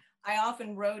 I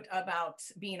often wrote about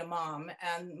being a mom,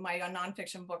 and my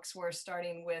nonfiction books were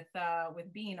starting with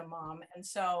being a mom, and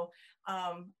so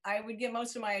I would get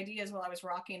most of my ideas while I was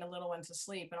rocking a little one to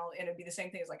sleep, and it'd be the same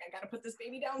thing. It's like I got to put this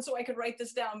baby down so I could write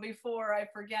this down before I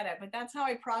forget it. But that's how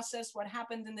I processed what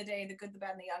happened in the day, the good, the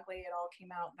bad, and the ugly. It all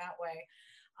came out that way.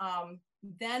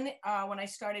 Then when I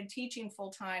started teaching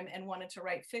full time and wanted to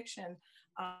write fiction,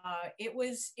 it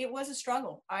was a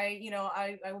struggle. I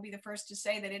will be the first to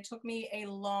say that it took me a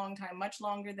long time, much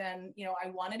longer than I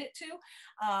wanted it to.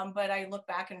 But I look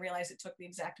back and realize it took the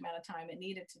exact amount of time it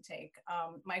needed to take.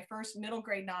 My first middle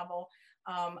grade novel,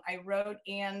 I wrote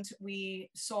and we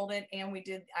sold it, and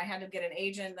I had to get an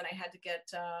agent, then I had to get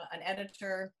an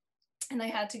editor, and I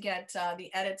had to get the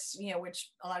edits,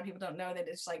 which a lot of people don't know that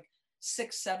it's like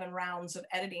 6-7 rounds of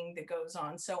editing that goes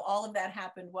on. So all of that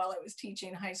happened while I was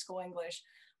teaching high school English.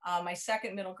 My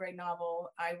second middle grade novel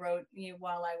I wrote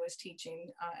while I was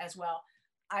teaching as well.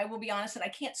 I will be honest that I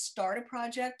can't start a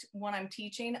project when I'm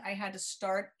teaching. I had to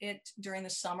start it during the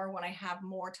summer when I have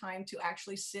more time to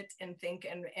actually sit and think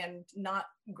and not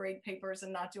grade papers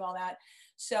and not do all that.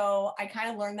 So I kind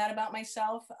of learned that about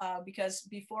myself because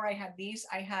before I had these,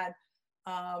 I had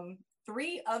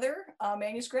 3 other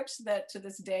manuscripts that to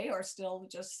this day are still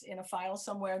just in a file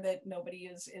somewhere that nobody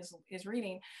is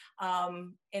reading.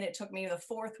 And it took me the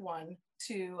 4th one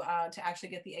to actually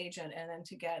get the agent and then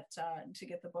to get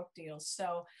the book deals.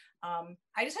 So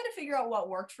I just had to figure out what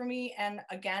worked for me. And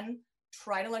again,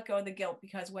 try to let go of the guilt,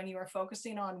 because when you are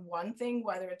focusing on one thing,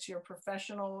 whether it's your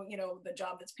professional, the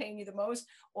job that's paying you the most,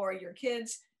 or your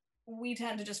kids, we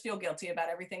tend to just feel guilty about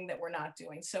everything that we're not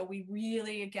doing. So we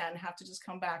really, again, have to just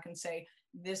come back and say,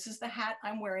 this is the hat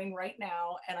I'm wearing right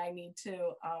now, and I need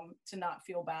to not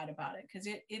feel bad about it, because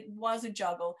it was a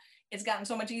juggle. It's gotten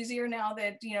so much easier now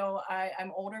that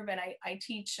I'm older, but I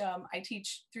teach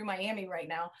through Miami right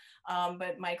now,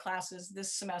 but my classes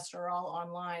this semester are all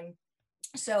online.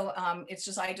 So it's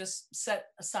just, I just set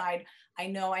aside, I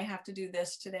know I have to do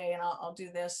this today, and I'll do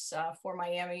this for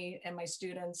Miami and my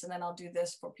students, and then I'll do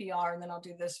this for PR, and then I'll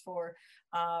do this for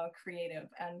creative.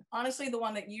 And honestly, the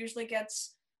one that usually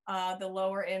gets the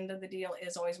lower end of the deal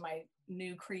is always my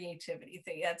new creativity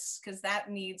thing. That's because that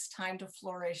needs time to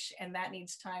flourish, and that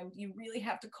needs time. You really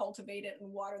have to cultivate it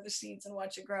and water the seeds and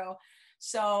watch it grow.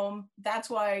 So that's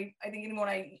why I think even when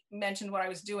I mentioned what I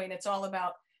was doing, it's all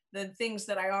about the things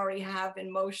that I already have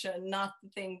in motion, not the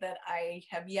thing that I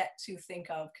have yet to think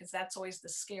of, because that's always the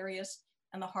scariest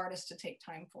and the hardest to take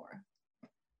time for.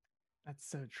 That's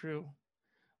so true.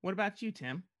 What about you,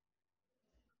 Tim?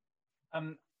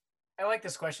 I like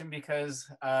this question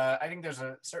because I think there's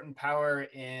a certain power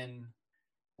in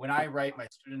when I write, my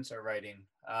students are writing.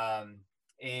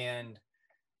 And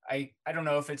I don't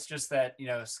know if it's just that,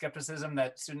 skepticism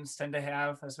that students tend to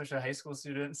have, especially high school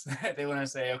students. They want to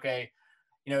say, okay,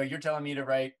 you're telling me to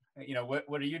write,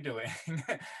 what are you doing?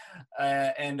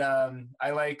 And I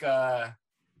like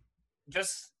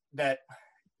just that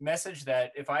message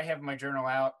that if I have my journal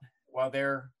out while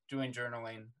they're doing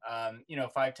journaling,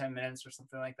 5-10 minutes or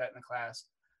something like that in the class,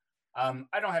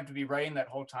 I don't have to be writing that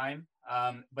whole time.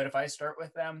 But if I start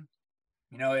with them,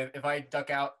 if I duck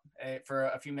out for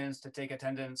a few minutes to take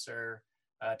attendance or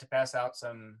to pass out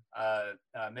some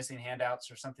missing handouts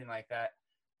or something like that,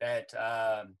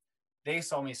 they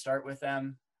saw me start with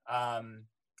them.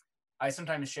 I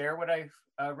sometimes share what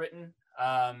I've written,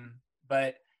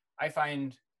 but I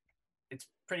find it's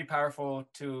pretty powerful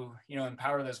to,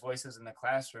 empower those voices in the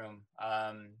classroom.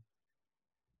 I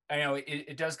know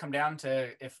it does come down to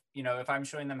if I'm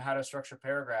showing them how to structure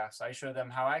paragraphs, I show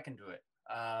them how I can do it.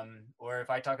 Or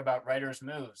if I talk about writer's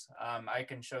moves, I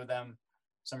can show them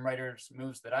some writer's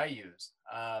moves that I use.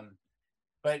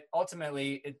 But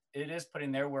ultimately, it is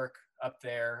putting their work up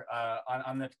there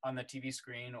on the TV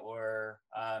screen, or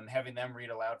having them read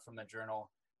aloud from the journal,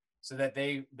 so that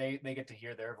they get to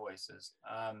hear their voices.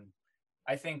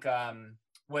 I think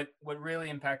what really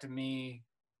impacted me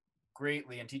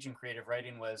greatly in teaching creative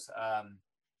writing was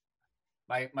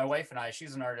my wife and I.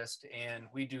 She's an artist, and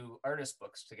we do artist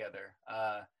books together.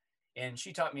 And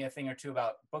she taught me a thing or two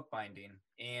about bookbinding,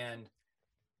 and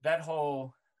that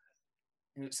whole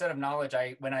set of knowledge,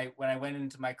 when I went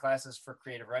into my classes for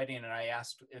creative writing, and I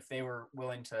asked if they were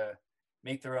willing to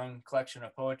make their own collection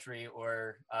of poetry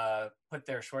or put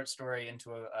their short story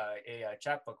into a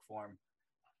chapbook form,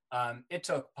 it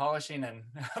took polishing and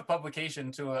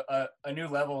publication to a new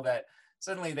level, that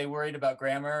suddenly they worried about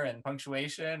grammar and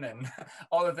punctuation and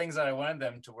all the things that I wanted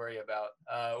them to worry about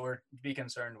or be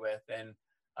concerned with. And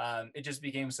it just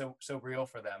became so real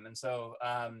for them. And so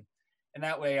in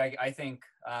that way, I think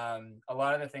a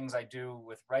lot of the things I do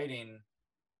with writing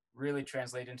really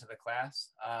translate into the class.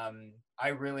 I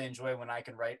really enjoy when I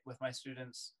can write with my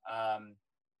students.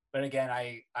 But again,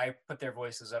 I put their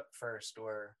voices up first,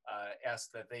 or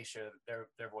ask that they share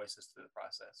their voices through the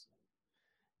process.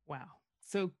 Wow.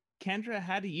 So Kendra,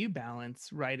 how do you balance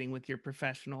writing with your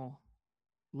professional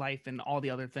life and all the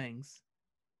other things?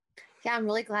 Yeah, I'm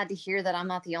really glad to hear that I'm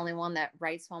not the only one that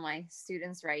writes while my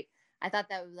students write. I thought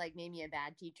that would make me a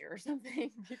bad teacher or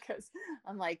something, because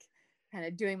I'm kind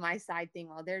of doing my side thing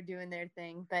while they're doing their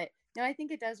thing. But no, I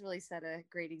think it does really set a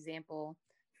great example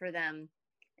for them.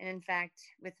 And in fact,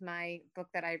 with my book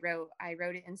that I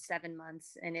wrote it in 7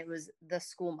 months, and it was the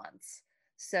school months.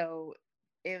 So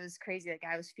it was crazy.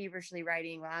 I was feverishly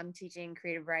writing while I'm teaching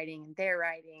creative writing, and they're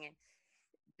writing, and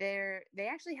they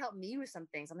actually helped me with some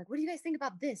things. I'm like, what do you guys think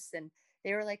about this? And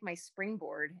they were like my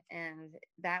springboard, and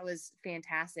that was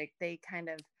fantastic. They kind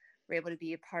of were able to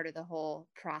be a part of the whole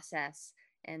process,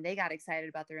 and they got excited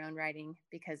about their own writing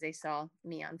because they saw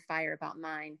me on fire about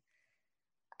mine.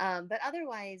 But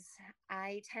otherwise,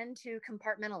 I tend to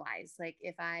compartmentalize. Like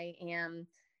if I am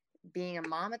being a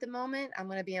mom at the moment, I'm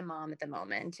going to be a mom at the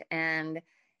moment. And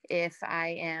if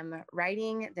I am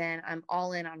writing, then I'm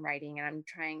all in on writing, and I'm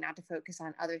trying not to focus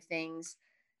on other things.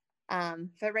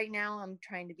 But right now, I'm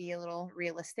trying to be a little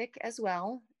realistic as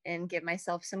well and give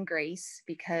myself some grace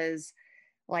because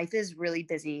life is really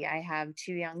busy. I have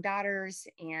 2 young daughters,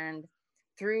 and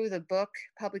through the book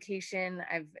publication,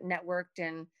 I've networked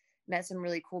and met some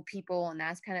really cool people, and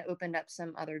that's kind of opened up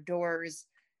some other doors.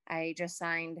 I just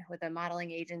signed with a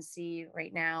modeling agency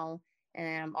right now,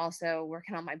 and I'm also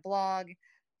working on my blog.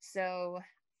 So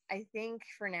I think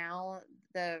for now,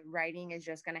 the writing is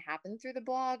just going to happen through the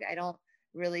blog. I don't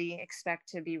really expect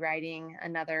to be writing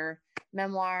another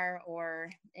memoir or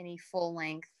any full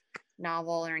length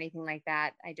novel or anything like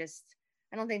that. I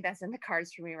don't think that's in the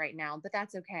cards for me right now, but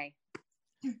that's okay.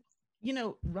 You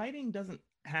know, writing doesn't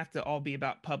have to all be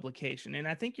about publication. And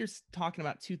I think you're talking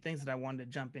about two things that I wanted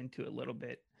to jump into a little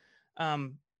bit.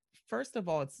 Um, First of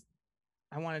all,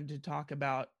 I wanted to talk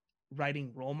about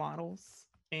writing role models,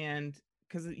 and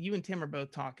because you and Tim are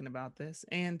both talking about this,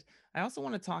 and I also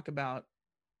want to talk about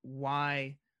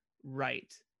why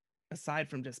write aside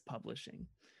from just publishing.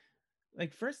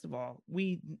 Like, first of all,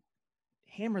 we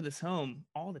hammer this home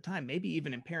all the time, maybe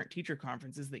even in parent teacher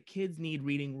conferences, that kids need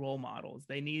reading role models.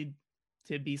 They need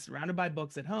to be surrounded by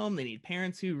books at home. They need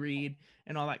parents who read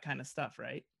and all that kind of stuff,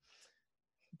 right?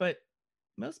 But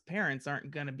most parents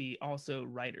aren't going to be also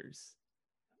writers.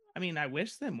 I mean, I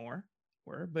wish them more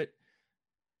were, but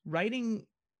writing,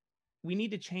 we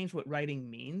need to change what writing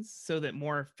means so that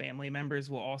more family members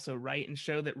will also write and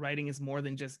show that writing is more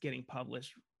than just getting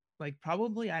published. Like,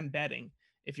 probably, I'm betting,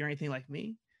 if you're anything like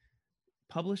me,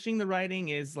 publishing the writing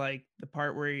is like the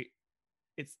part where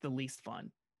it's the least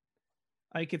fun.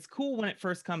 Like, it's cool when it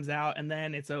first comes out and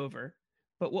then it's over.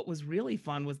 But what was really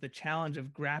fun was the challenge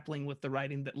of grappling with the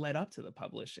writing that led up to the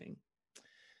publishing.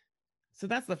 So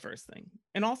that's the first thing.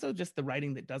 And also just the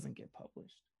writing that doesn't get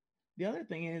published. The other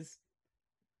thing is,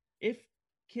 if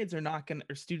kids are not going to,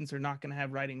 or students are not going to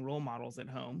have writing role models at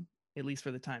home, at least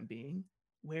for the time being,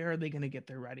 where are they going to get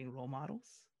their writing role models?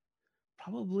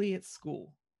 Probably at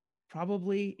school.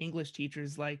 Probably English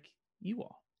teachers like you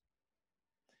all.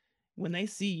 When they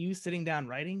see you sitting down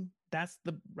writing, that's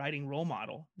the writing role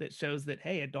model that shows that,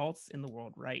 hey, adults in the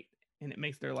world write, and it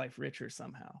makes their life richer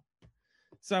somehow.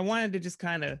 So I wanted to just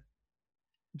kind of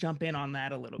jump in on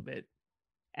that a little bit.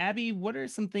 Abby, what are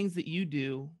some things that you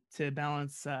do to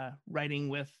balance writing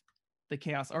with the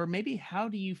chaos? Or maybe how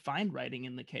do you find writing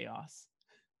in the chaos?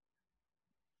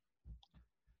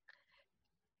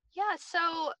 Yeah,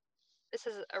 so this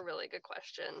is a really good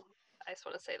question. I just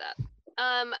want to say that.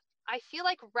 I feel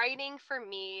like writing for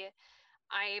me,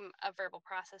 I'm a verbal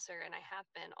processor and I have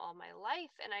been all my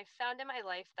life. And I found in my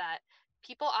life that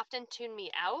people often tune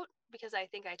me out because I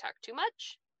think I talk too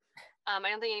much. I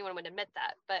don't think anyone would admit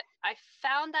that, but I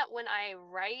found that when I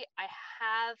write, I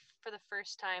have for the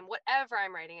first time, whatever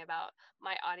I'm writing about,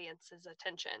 my audience's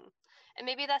attention. And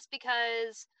maybe that's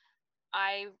because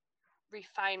I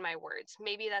refine my words.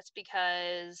 Maybe that's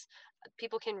because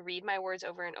people can read my words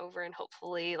over and over and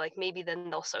hopefully like maybe then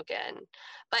they'll soak in.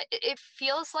 But it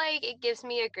feels like it gives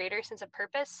me a greater sense of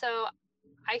purpose. So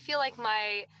I feel like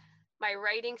my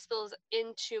writing spills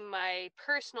into my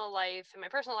personal life, and my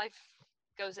personal life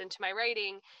goes into my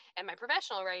writing and my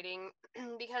professional writing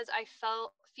because I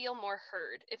feel more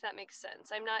heard, if that makes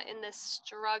sense. I'm not in this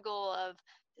struggle of,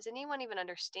 does anyone even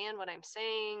understand what I'm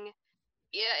saying?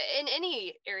 Yeah, in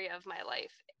any area of my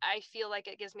life, I feel like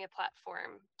it gives me a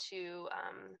platform to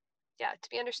to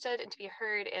be understood and to be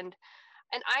heard. And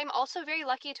I'm also very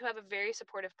lucky to have a very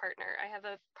supportive partner. I have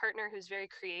a partner who's very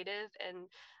creative and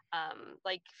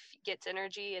gets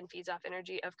energy and feeds off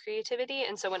energy of creativity.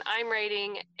 And so when I'm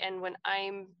writing and when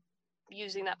I'm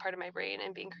using that part of my brain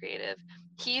and being creative,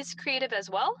 he's creative as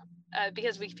well,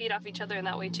 because we feed off each other in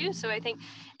that way too. So I think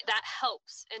that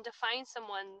helps. And to find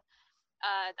someone,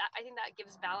 I think that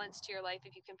gives balance to your life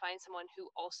if you can find someone who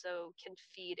also can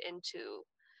feed into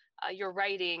your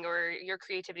writing or your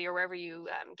creativity or wherever you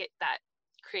get that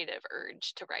creative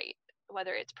urge to write,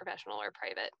 whether it's professional or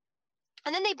private.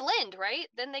 And then they blend, right?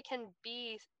 Then they can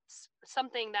be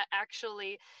something that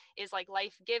actually is like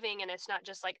life-giving, and it's not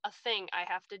just like a thing I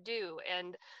have to do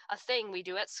and a thing we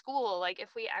do at school. Like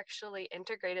if we actually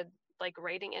integrated like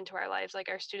writing into our lives. Like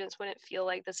our students wouldn't feel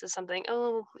like this is something,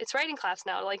 oh, it's writing class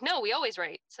now. Like, no, we always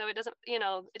write. So it doesn't,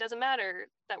 it doesn't matter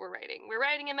that we're writing. We're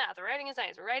writing in math, we're writing in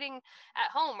science, we're writing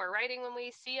at home, we're writing when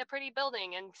we see a pretty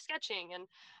building and sketching. And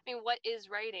I mean, what is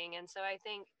writing? And so I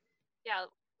think, yeah,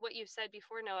 what you said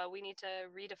before, Noah, we need to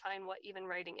redefine what even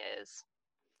writing is.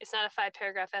 It's not a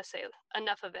 5-paragraph essay.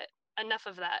 Enough of it. Enough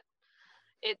of that.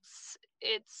 It's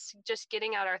just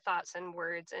getting out our thoughts and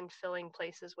words and filling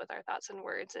places with our thoughts and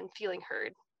words and feeling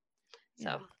heard. So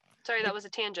Yeah. sorry, that was a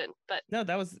tangent, but no,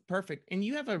 that was perfect. And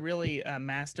you have a really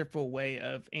masterful way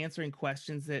of answering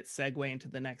questions that segue into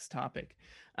the next topic.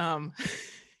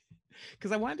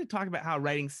 Because I wanted to talk about how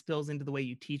writing spills into the way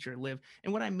you teach or live.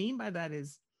 And what I mean by that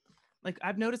is, like,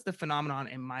 I've noticed the phenomenon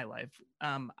in my life.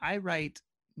 I write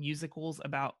musicals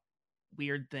about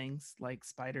weird things like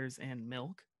spiders and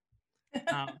milk.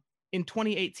 In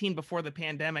 2018, before the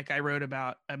pandemic, I wrote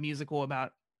about a musical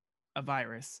about a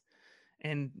virus.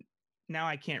 And now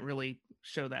I can't really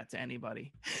show that to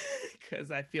anybody because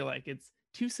I feel like it's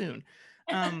too soon.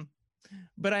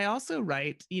 But I also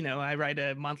write, I write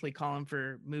a monthly column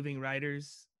for Moving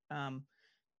Writers. And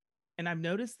I've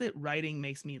noticed that writing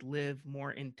makes me live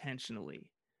more intentionally.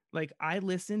 Like, I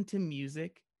listen to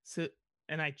music,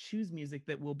 and I choose music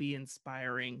that will be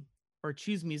inspiring, or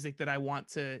choose music that I want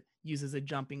to use as a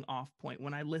jumping off point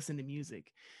when I listen to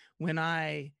music. When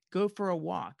I go for a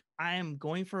walk, I am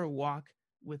going for a walk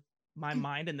with my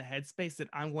mind in the headspace that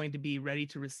I'm going to be ready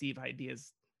to receive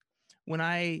ideas. When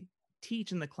I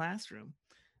teach in the classroom,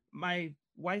 my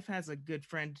wife has a good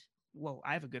friend. Well,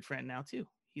 I have a good friend now too.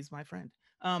 He's my friend.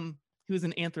 He was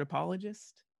an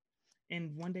anthropologist.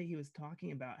 And one day he was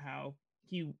talking about how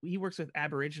he works with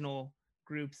Aboriginal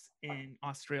groups in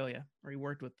Australia, or he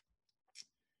worked with,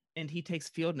 and he takes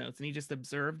field notes and he just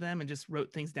observed them and just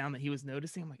wrote things down that he was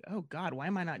noticing. I'm like, oh God, why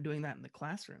am I not doing that in the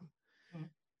classroom? Mm.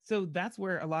 So that's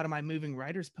where a lot of my Moving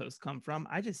Writers posts come from.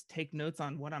 I just take notes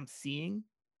on what I'm seeing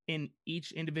in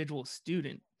each individual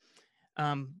student.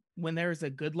 When there's a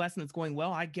good lesson that's going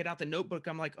well, I get out the notebook.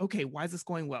 I'm like, okay, why is this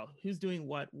going well? Who's doing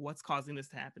what? What's causing this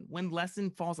to happen? When lesson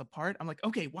falls apart, I'm like,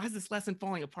 okay, why is this lesson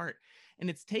falling apart? And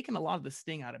it's taken a lot of the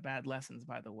sting out of bad lessons,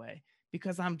 by the way,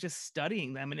 because I'm just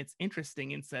studying them and it's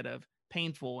interesting instead of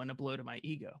painful and a blow to my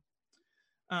ego.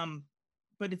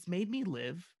 But it's made me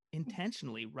live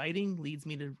intentionally. Writing leads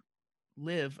me to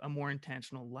live a more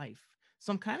intentional life.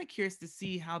 So I'm kind of curious to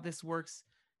see how this works,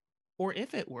 or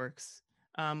if it works,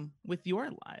 with your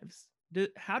lives.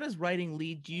 How does writing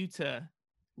lead you to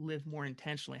live more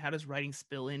intentionally? How does writing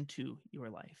spill into your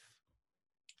life?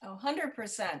 Oh,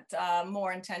 100%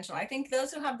 more intentional. I think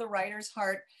those who have the writer's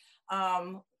heart,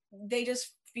 they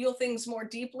just feel things more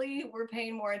deeply. We're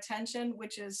paying more attention,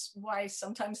 which is why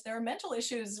sometimes there are mental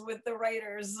issues with the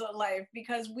writer's life,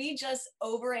 because we just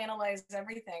overanalyze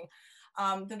everything.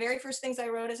 The very first things I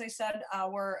wrote, as I said,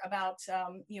 were about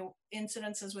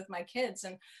incidences with my kids,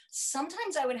 and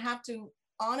sometimes I would have to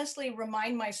honestly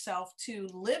remind myself to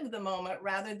live the moment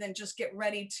rather than just get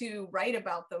ready to write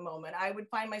about the moment. I would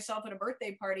find myself at a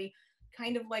birthday party,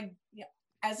 kind of like,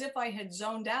 as if I had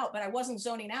zoned out, but I wasn't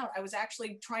zoning out. I was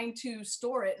actually trying to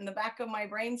store it in the back of my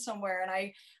brain somewhere, and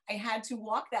I had to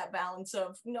walk that balance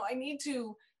of, I need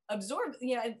to absorb,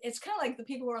 it's kind of like the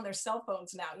people who are on their cell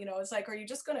phones now, it's like, are you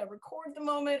just going to record the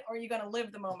moment, or are you going to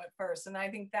live the moment first? And I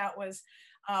think that was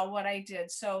what I did.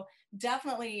 So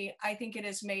definitely, I think it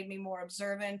has made me more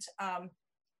observant.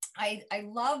 I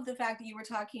love the fact that you were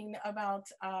talking about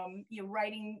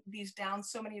writing these down.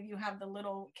 So many of you have the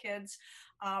little kids.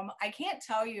 I can't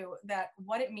tell you that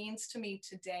what it means to me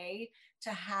today to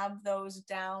have those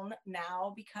down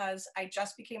now, because I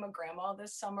just became a grandma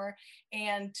this summer,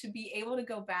 and to be able to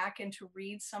go back and to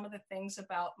read some of the things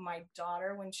about my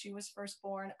daughter when she was first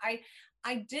born.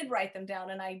 I did write them down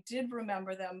and I did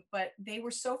remember them, but they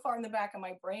were so far in the back of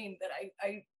my brain that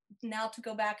I now to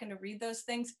go back and to read those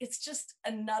things, it's just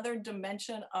another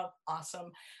dimension of awesome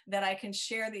that I can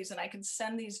share these and I can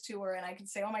send these to her and I can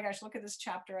say, oh my gosh, look at this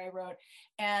chapter I wrote.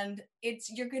 And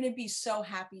you're going to be so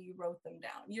happy you wrote them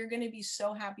down. You're going to be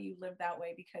so happy you lived that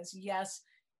way, because yes,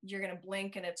 you're going to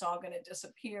blink and it's all going to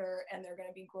disappear and they're going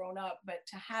to be grown up. But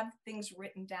to have things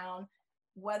written down,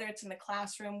 whether it's in the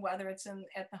classroom, whether it's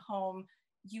at the home,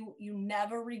 you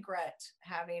never regret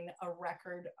having a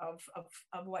record of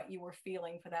what you were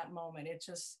feeling for that moment.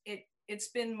 It's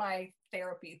been my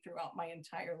therapy throughout my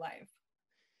entire life.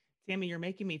 Tammy, you're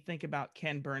making me think about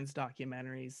Ken Burns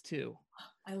documentaries too.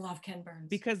 I love Ken Burns.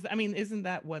 Because isn't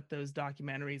that what those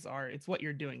documentaries are? It's what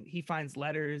you're doing. He finds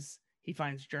letters, he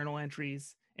finds journal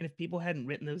entries. And if people hadn't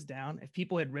written those down, if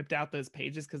people had ripped out those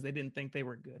pages because they didn't think they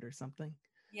were good or something,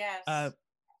 yes,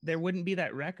 there wouldn't be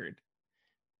that record.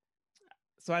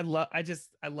 So I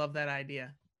love that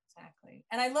idea. Exactly.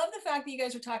 And I love the fact that you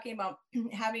guys are talking about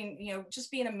having,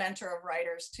 just being a mentor of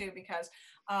writers too, because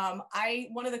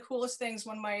one of the coolest things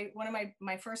when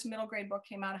my first middle grade book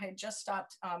came out, I had just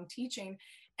stopped teaching,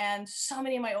 and so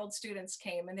many of my old students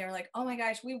came and they're like, oh my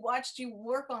gosh, we watched you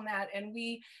work on that, and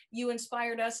you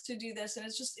inspired us to do this. And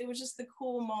it was just the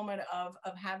cool moment of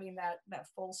having that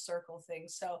full circle thing.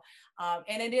 So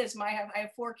and it is I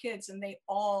have 4 kids, and they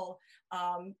all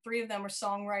 3 of them are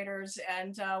songwriters,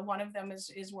 and one of them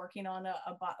is working on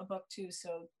a book too.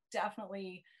 So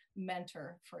definitely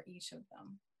mentor for each of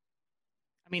them.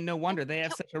 I mean, no wonder they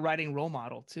have such a writing role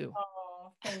model too.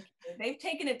 Oh, thank you. They've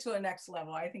taken it to a next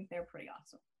level. I think they're pretty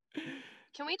awesome.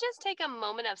 Can we just take a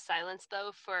moment of silence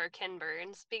though for Ken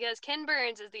Burns, because Ken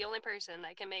Burns is the only person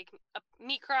that can make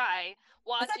me cry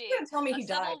watching tell me a he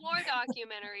Civil died. War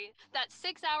documentary that's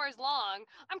 6 hours long.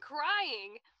 I'm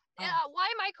crying. Oh. Why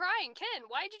am I crying? Ken,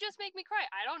 why did you just make me cry?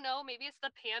 I don't know. Maybe it's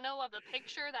the pano of the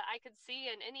picture that I could see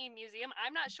in any museum.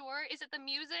 I'm not sure. Is it the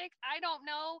music? I don't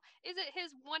know. Is it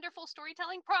his wonderful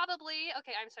storytelling? Probably.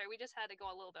 Okay, I'm sorry. We just had to go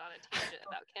a little bit on a tangent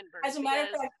about Ken Burns. As a matter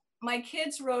of fact, my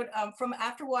kids wrote from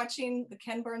after watching the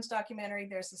Ken Burns documentary,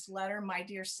 there's this letter, My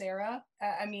Dear Sarah.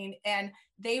 And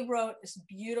they wrote this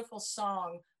beautiful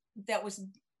song that was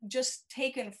just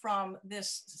taken from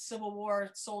this Civil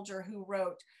War soldier who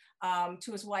wrote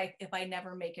to his wife, if I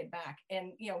never make it back.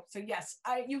 And, so yes,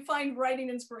 you find writing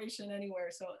inspiration anywhere.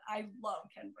 So I love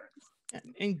Ken Burns.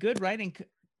 And good writing,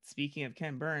 speaking of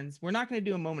Ken Burns, we're not going to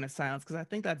do a moment of silence because I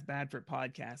think that's bad for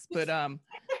podcasts.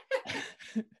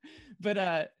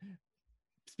 But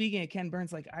speaking of Ken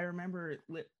Burns, like I remember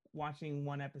watching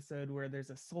one episode where there's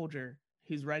a soldier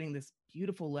who's writing this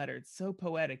beautiful letter. It's so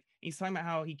poetic. He's talking about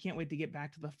how he can't wait to get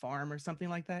back to the farm or something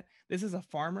like that. This is a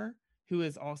farmer who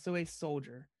is also a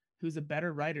soldier, who's a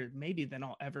better writer maybe than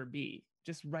I'll ever be.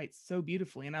 Just writes so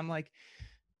beautifully. And I'm like,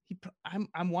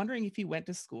 I'm wondering if he went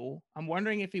to school. I'm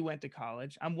wondering if he went to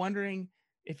college. I'm wondering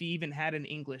if he even had an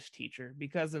English teacher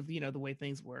because of, the way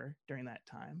things were during that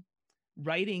time.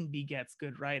 Writing begets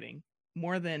good writing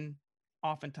more than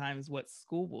oftentimes what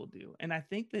school will do. And I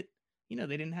think that, they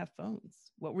didn't have phones.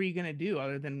 What were you going to do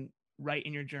other than write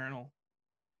in your journal,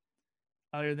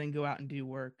 other than go out and do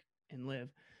work and live?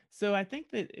 So I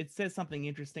think that it says something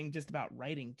interesting just about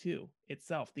writing too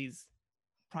itself, these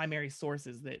primary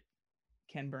sources that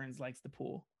Ken Burns likes to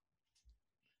pull.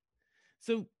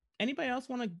 So anybody else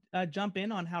want to jump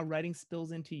in on how writing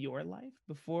spills into your life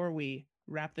before we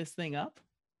wrap this thing up?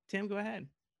 Tim, go ahead.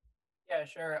 Yeah,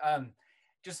 sure.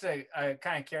 Just to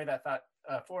kind of carry that thought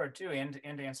forward too, and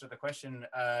to answer the question,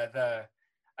 the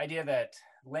idea that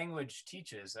language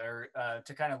teaches, or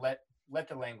to kind of let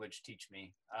the language teach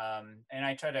me. And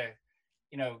I try to,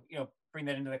 bring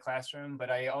that into the classroom,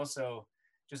 but I also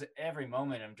just every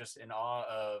moment I'm just in awe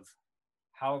of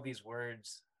how these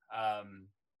words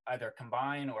either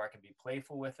combine, or I can be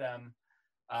playful with them.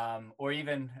 Or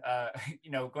even,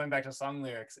 going back to song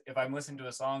lyrics, if I'm listening to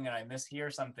a song and I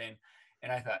mishear something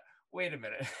and I thought, wait a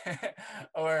minute,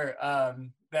 or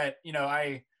that,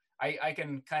 I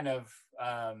can kind of,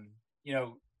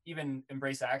 even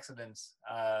embrace accidents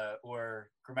or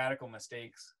grammatical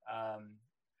mistakes,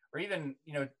 or even,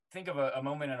 think of a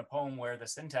moment in a poem where the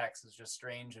syntax is just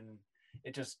strange and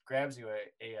it just grabs you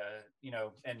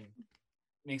and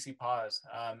makes you pause.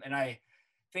 And I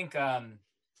think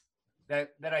that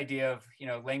idea of,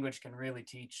 language can really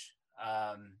teach.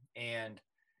 And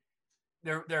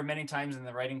there are many times in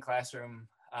the writing classroom,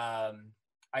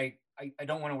 I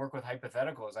don't want to work with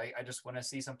hypotheticals. I just want to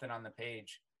see something on the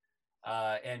page.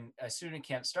 And a student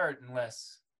can't start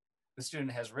unless the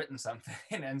student has written something.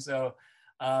 And so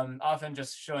often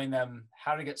just showing them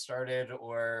how to get started,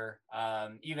 or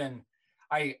even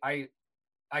I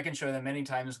can show them many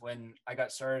times when I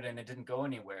got started and it didn't go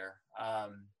anywhere.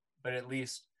 But at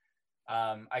least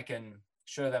I can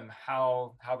show them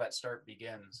how that start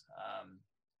begins.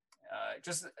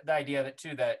 Just the idea that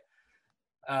too, that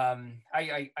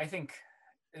I think,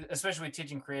 especially with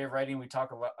teaching creative writing, we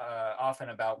talk a lot, often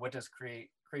about what does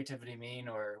creativity mean,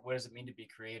 or what does it mean to be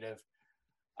creative.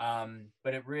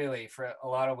 But it really, for a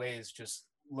lot of ways, just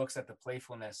looks at the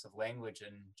playfulness of language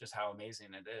and just how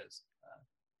amazing it is.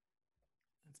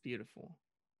 That's beautiful.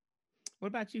 What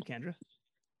about you, Kendra?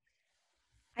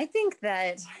 I think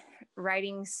that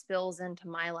writing spills into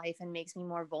my life and makes me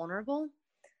more vulnerable.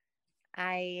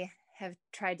 I have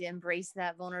tried to embrace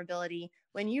that vulnerability.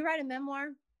 When you write a memoir,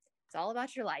 it's all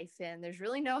about your life and there's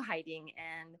really no hiding.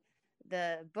 And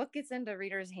the book gets into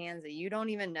readers' hands that you don't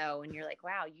even know. And you're like,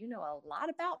 wow, you know a lot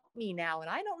about me now. And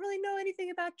I don't really know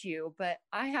anything about you, but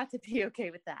I have to be okay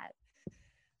with that.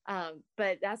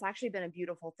 But that's actually been a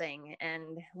beautiful thing.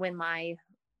 And when my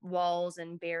walls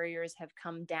and barriers have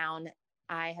come down,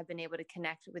 I have been able to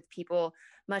connect with people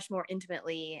much more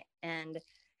intimately. And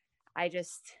I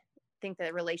just think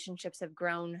that relationships have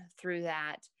grown through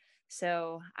that.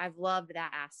 So I've loved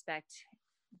that aspect.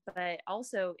 But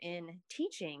also in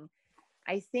teaching,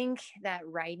 I think that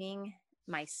writing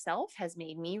myself has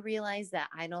made me realize that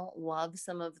I don't love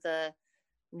some of the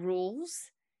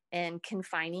rules and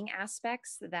confining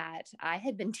aspects that I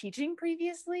had been teaching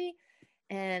previously.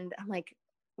 And I'm like,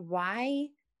 why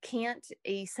can't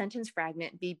a sentence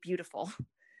fragment be beautiful?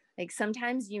 Like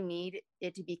sometimes you need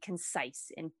it to be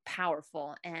concise and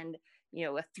powerful. And,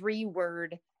 a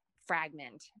 3-word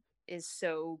fragment is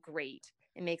so great.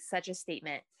 It makes such a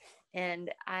statement.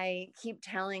 And I keep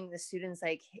telling the students,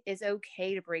 like, it's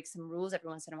okay to break some rules every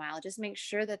once in a while. Just make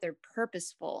sure that they're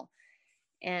purposeful.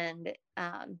 And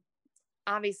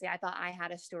obviously, I thought I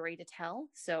had a story to tell,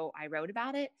 so I wrote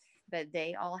about it, but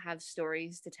they all have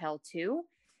stories to tell too.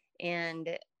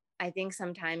 And I think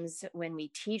sometimes when we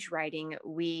teach writing,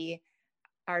 we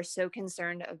are so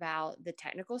concerned about the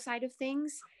technical side of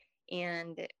things,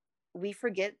 and we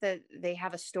forget that they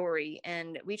have a story,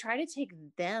 and we try to take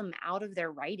them out of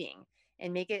their writing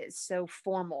and make it so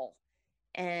formal,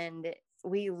 and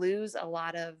we lose a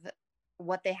lot of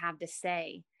what they have to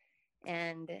say.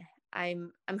 And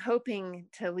I'm hoping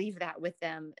to leave that with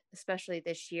them, especially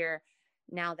this year,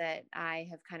 now that I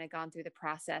have kind of gone through the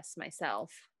process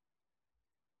myself.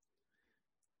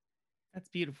 That's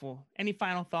beautiful. Any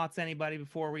final thoughts, anybody,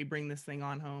 before we bring this thing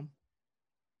on home?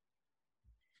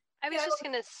 I was just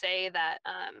going to say that,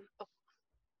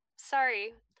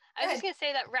 sorry. I was just going to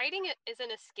say that writing is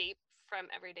an escape from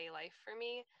everyday life for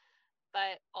me,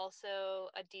 but also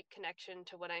a deep connection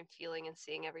to what I'm feeling and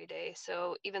seeing every day.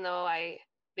 So even though I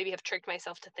maybe have tricked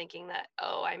myself to thinking that,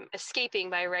 oh, I'm escaping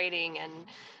by writing and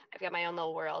I've got my own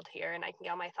little world here and I can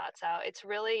get all my thoughts out, it's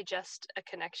really just a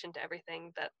connection to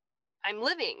everything that I'm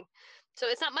living. So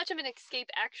it's not much of an escape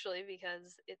actually,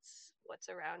 because it's what's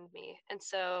around me. And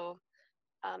so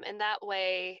in that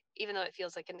way, even though it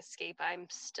feels like an escape, I'm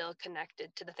still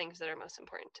connected to the things that are most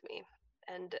important to me.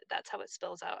 And that's how it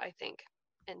spills out, I think,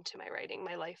 into my writing.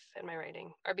 My life and my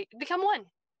writing are become one.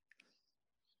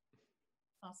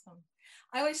 Awesome.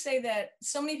 I always say that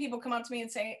so many people come up to me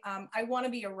and say, I want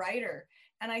to be a writer.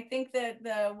 And I think that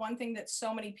the one thing that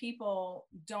so many people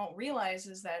don't realize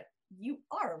is that you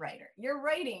are a writer. You're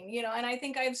writing, and I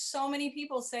think I have so many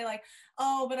people say like,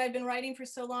 oh, but I've been writing for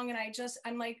so long. And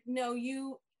I'm like, no,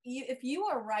 you if you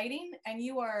are writing and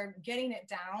you are getting it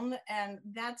down, and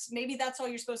that's all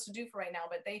you're supposed to do for right now.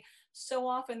 But they so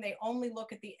often they only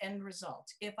look at the end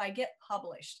result. If I get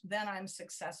published, then I'm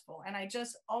successful. And I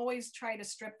just always try to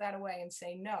strip that away and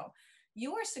say, no,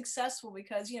 you are successful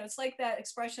because, it's like that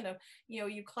expression of,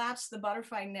 you collapse the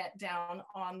butterfly net down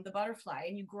on the butterfly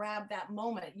and you grab that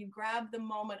moment, you grab the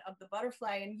moment of the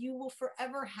butterfly, and you will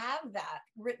forever have that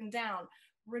written down,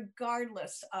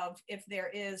 regardless of if there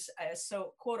is a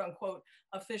quote unquote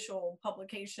official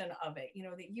publication of it,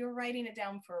 that you're writing it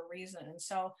down for a reason. And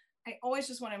so I always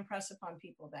just want to impress upon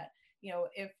people that,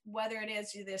 if whether it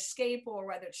is the escape or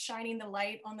whether it's shining the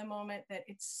light on the moment, that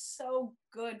it's so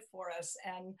good for us.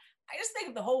 And I just think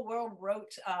if the whole world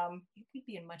wrote, we'd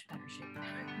be in much better shape.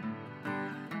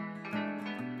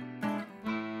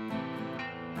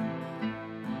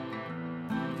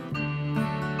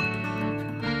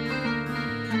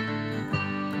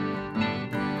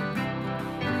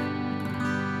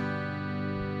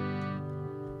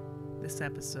 This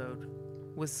episode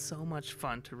was so much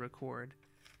fun to record,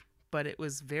 but it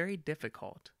was very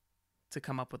difficult to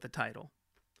come up with a title.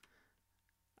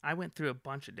 I went through a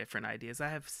bunch of different ideas. I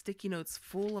have sticky notes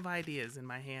full of ideas in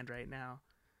my hand right now.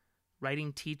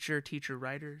 Writing teacher, teacher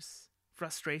writers,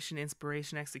 frustration,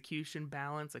 inspiration, execution,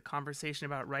 balance, a conversation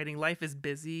about writing. Life is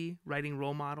busy, writing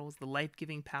role models, the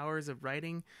life-giving powers of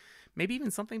writing, maybe even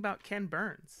something about Ken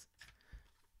Burns.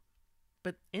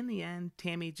 But in the end,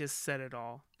 Tammy just said it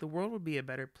all. The world would be a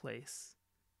better place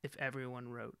if everyone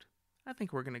wrote. I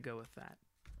think we're going to go with that.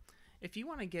 If you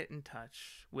want to get in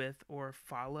touch with or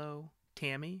follow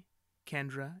Tammy,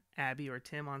 Kendra, Abby, or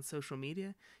Tim on social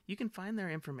media, you can find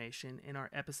their information in our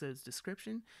episode's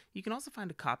description. You can also find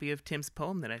a copy of Tim's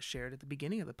poem that I shared at the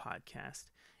beginning of the podcast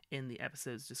in the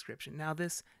episode's description. Now,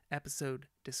 this episode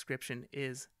description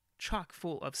is chock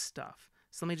full of stuff,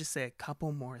 so let me just say a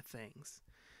couple more things.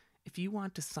 If you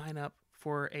want to sign up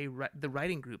for the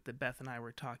writing group that Beth and I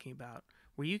were talking about,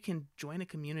 where you can join a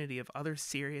community of other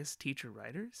serious teacher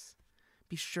writers,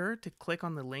 be sure to click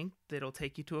on the link that'll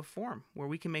take you to a form where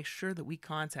we can make sure that we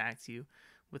contact you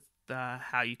with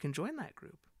how you can join that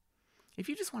group. If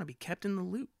you just want to be kept in the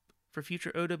loop for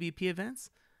future OWP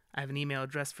events, I have an email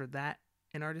address for that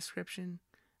in our description.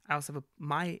 I also have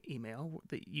my email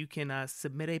that you can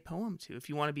submit a poem to if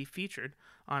you want to be featured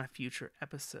on a future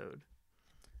episode.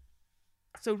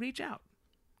 So reach out,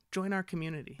 join our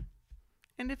community,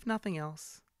 and if nothing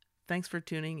else, thanks for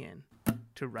tuning in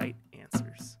to Right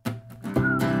Answers.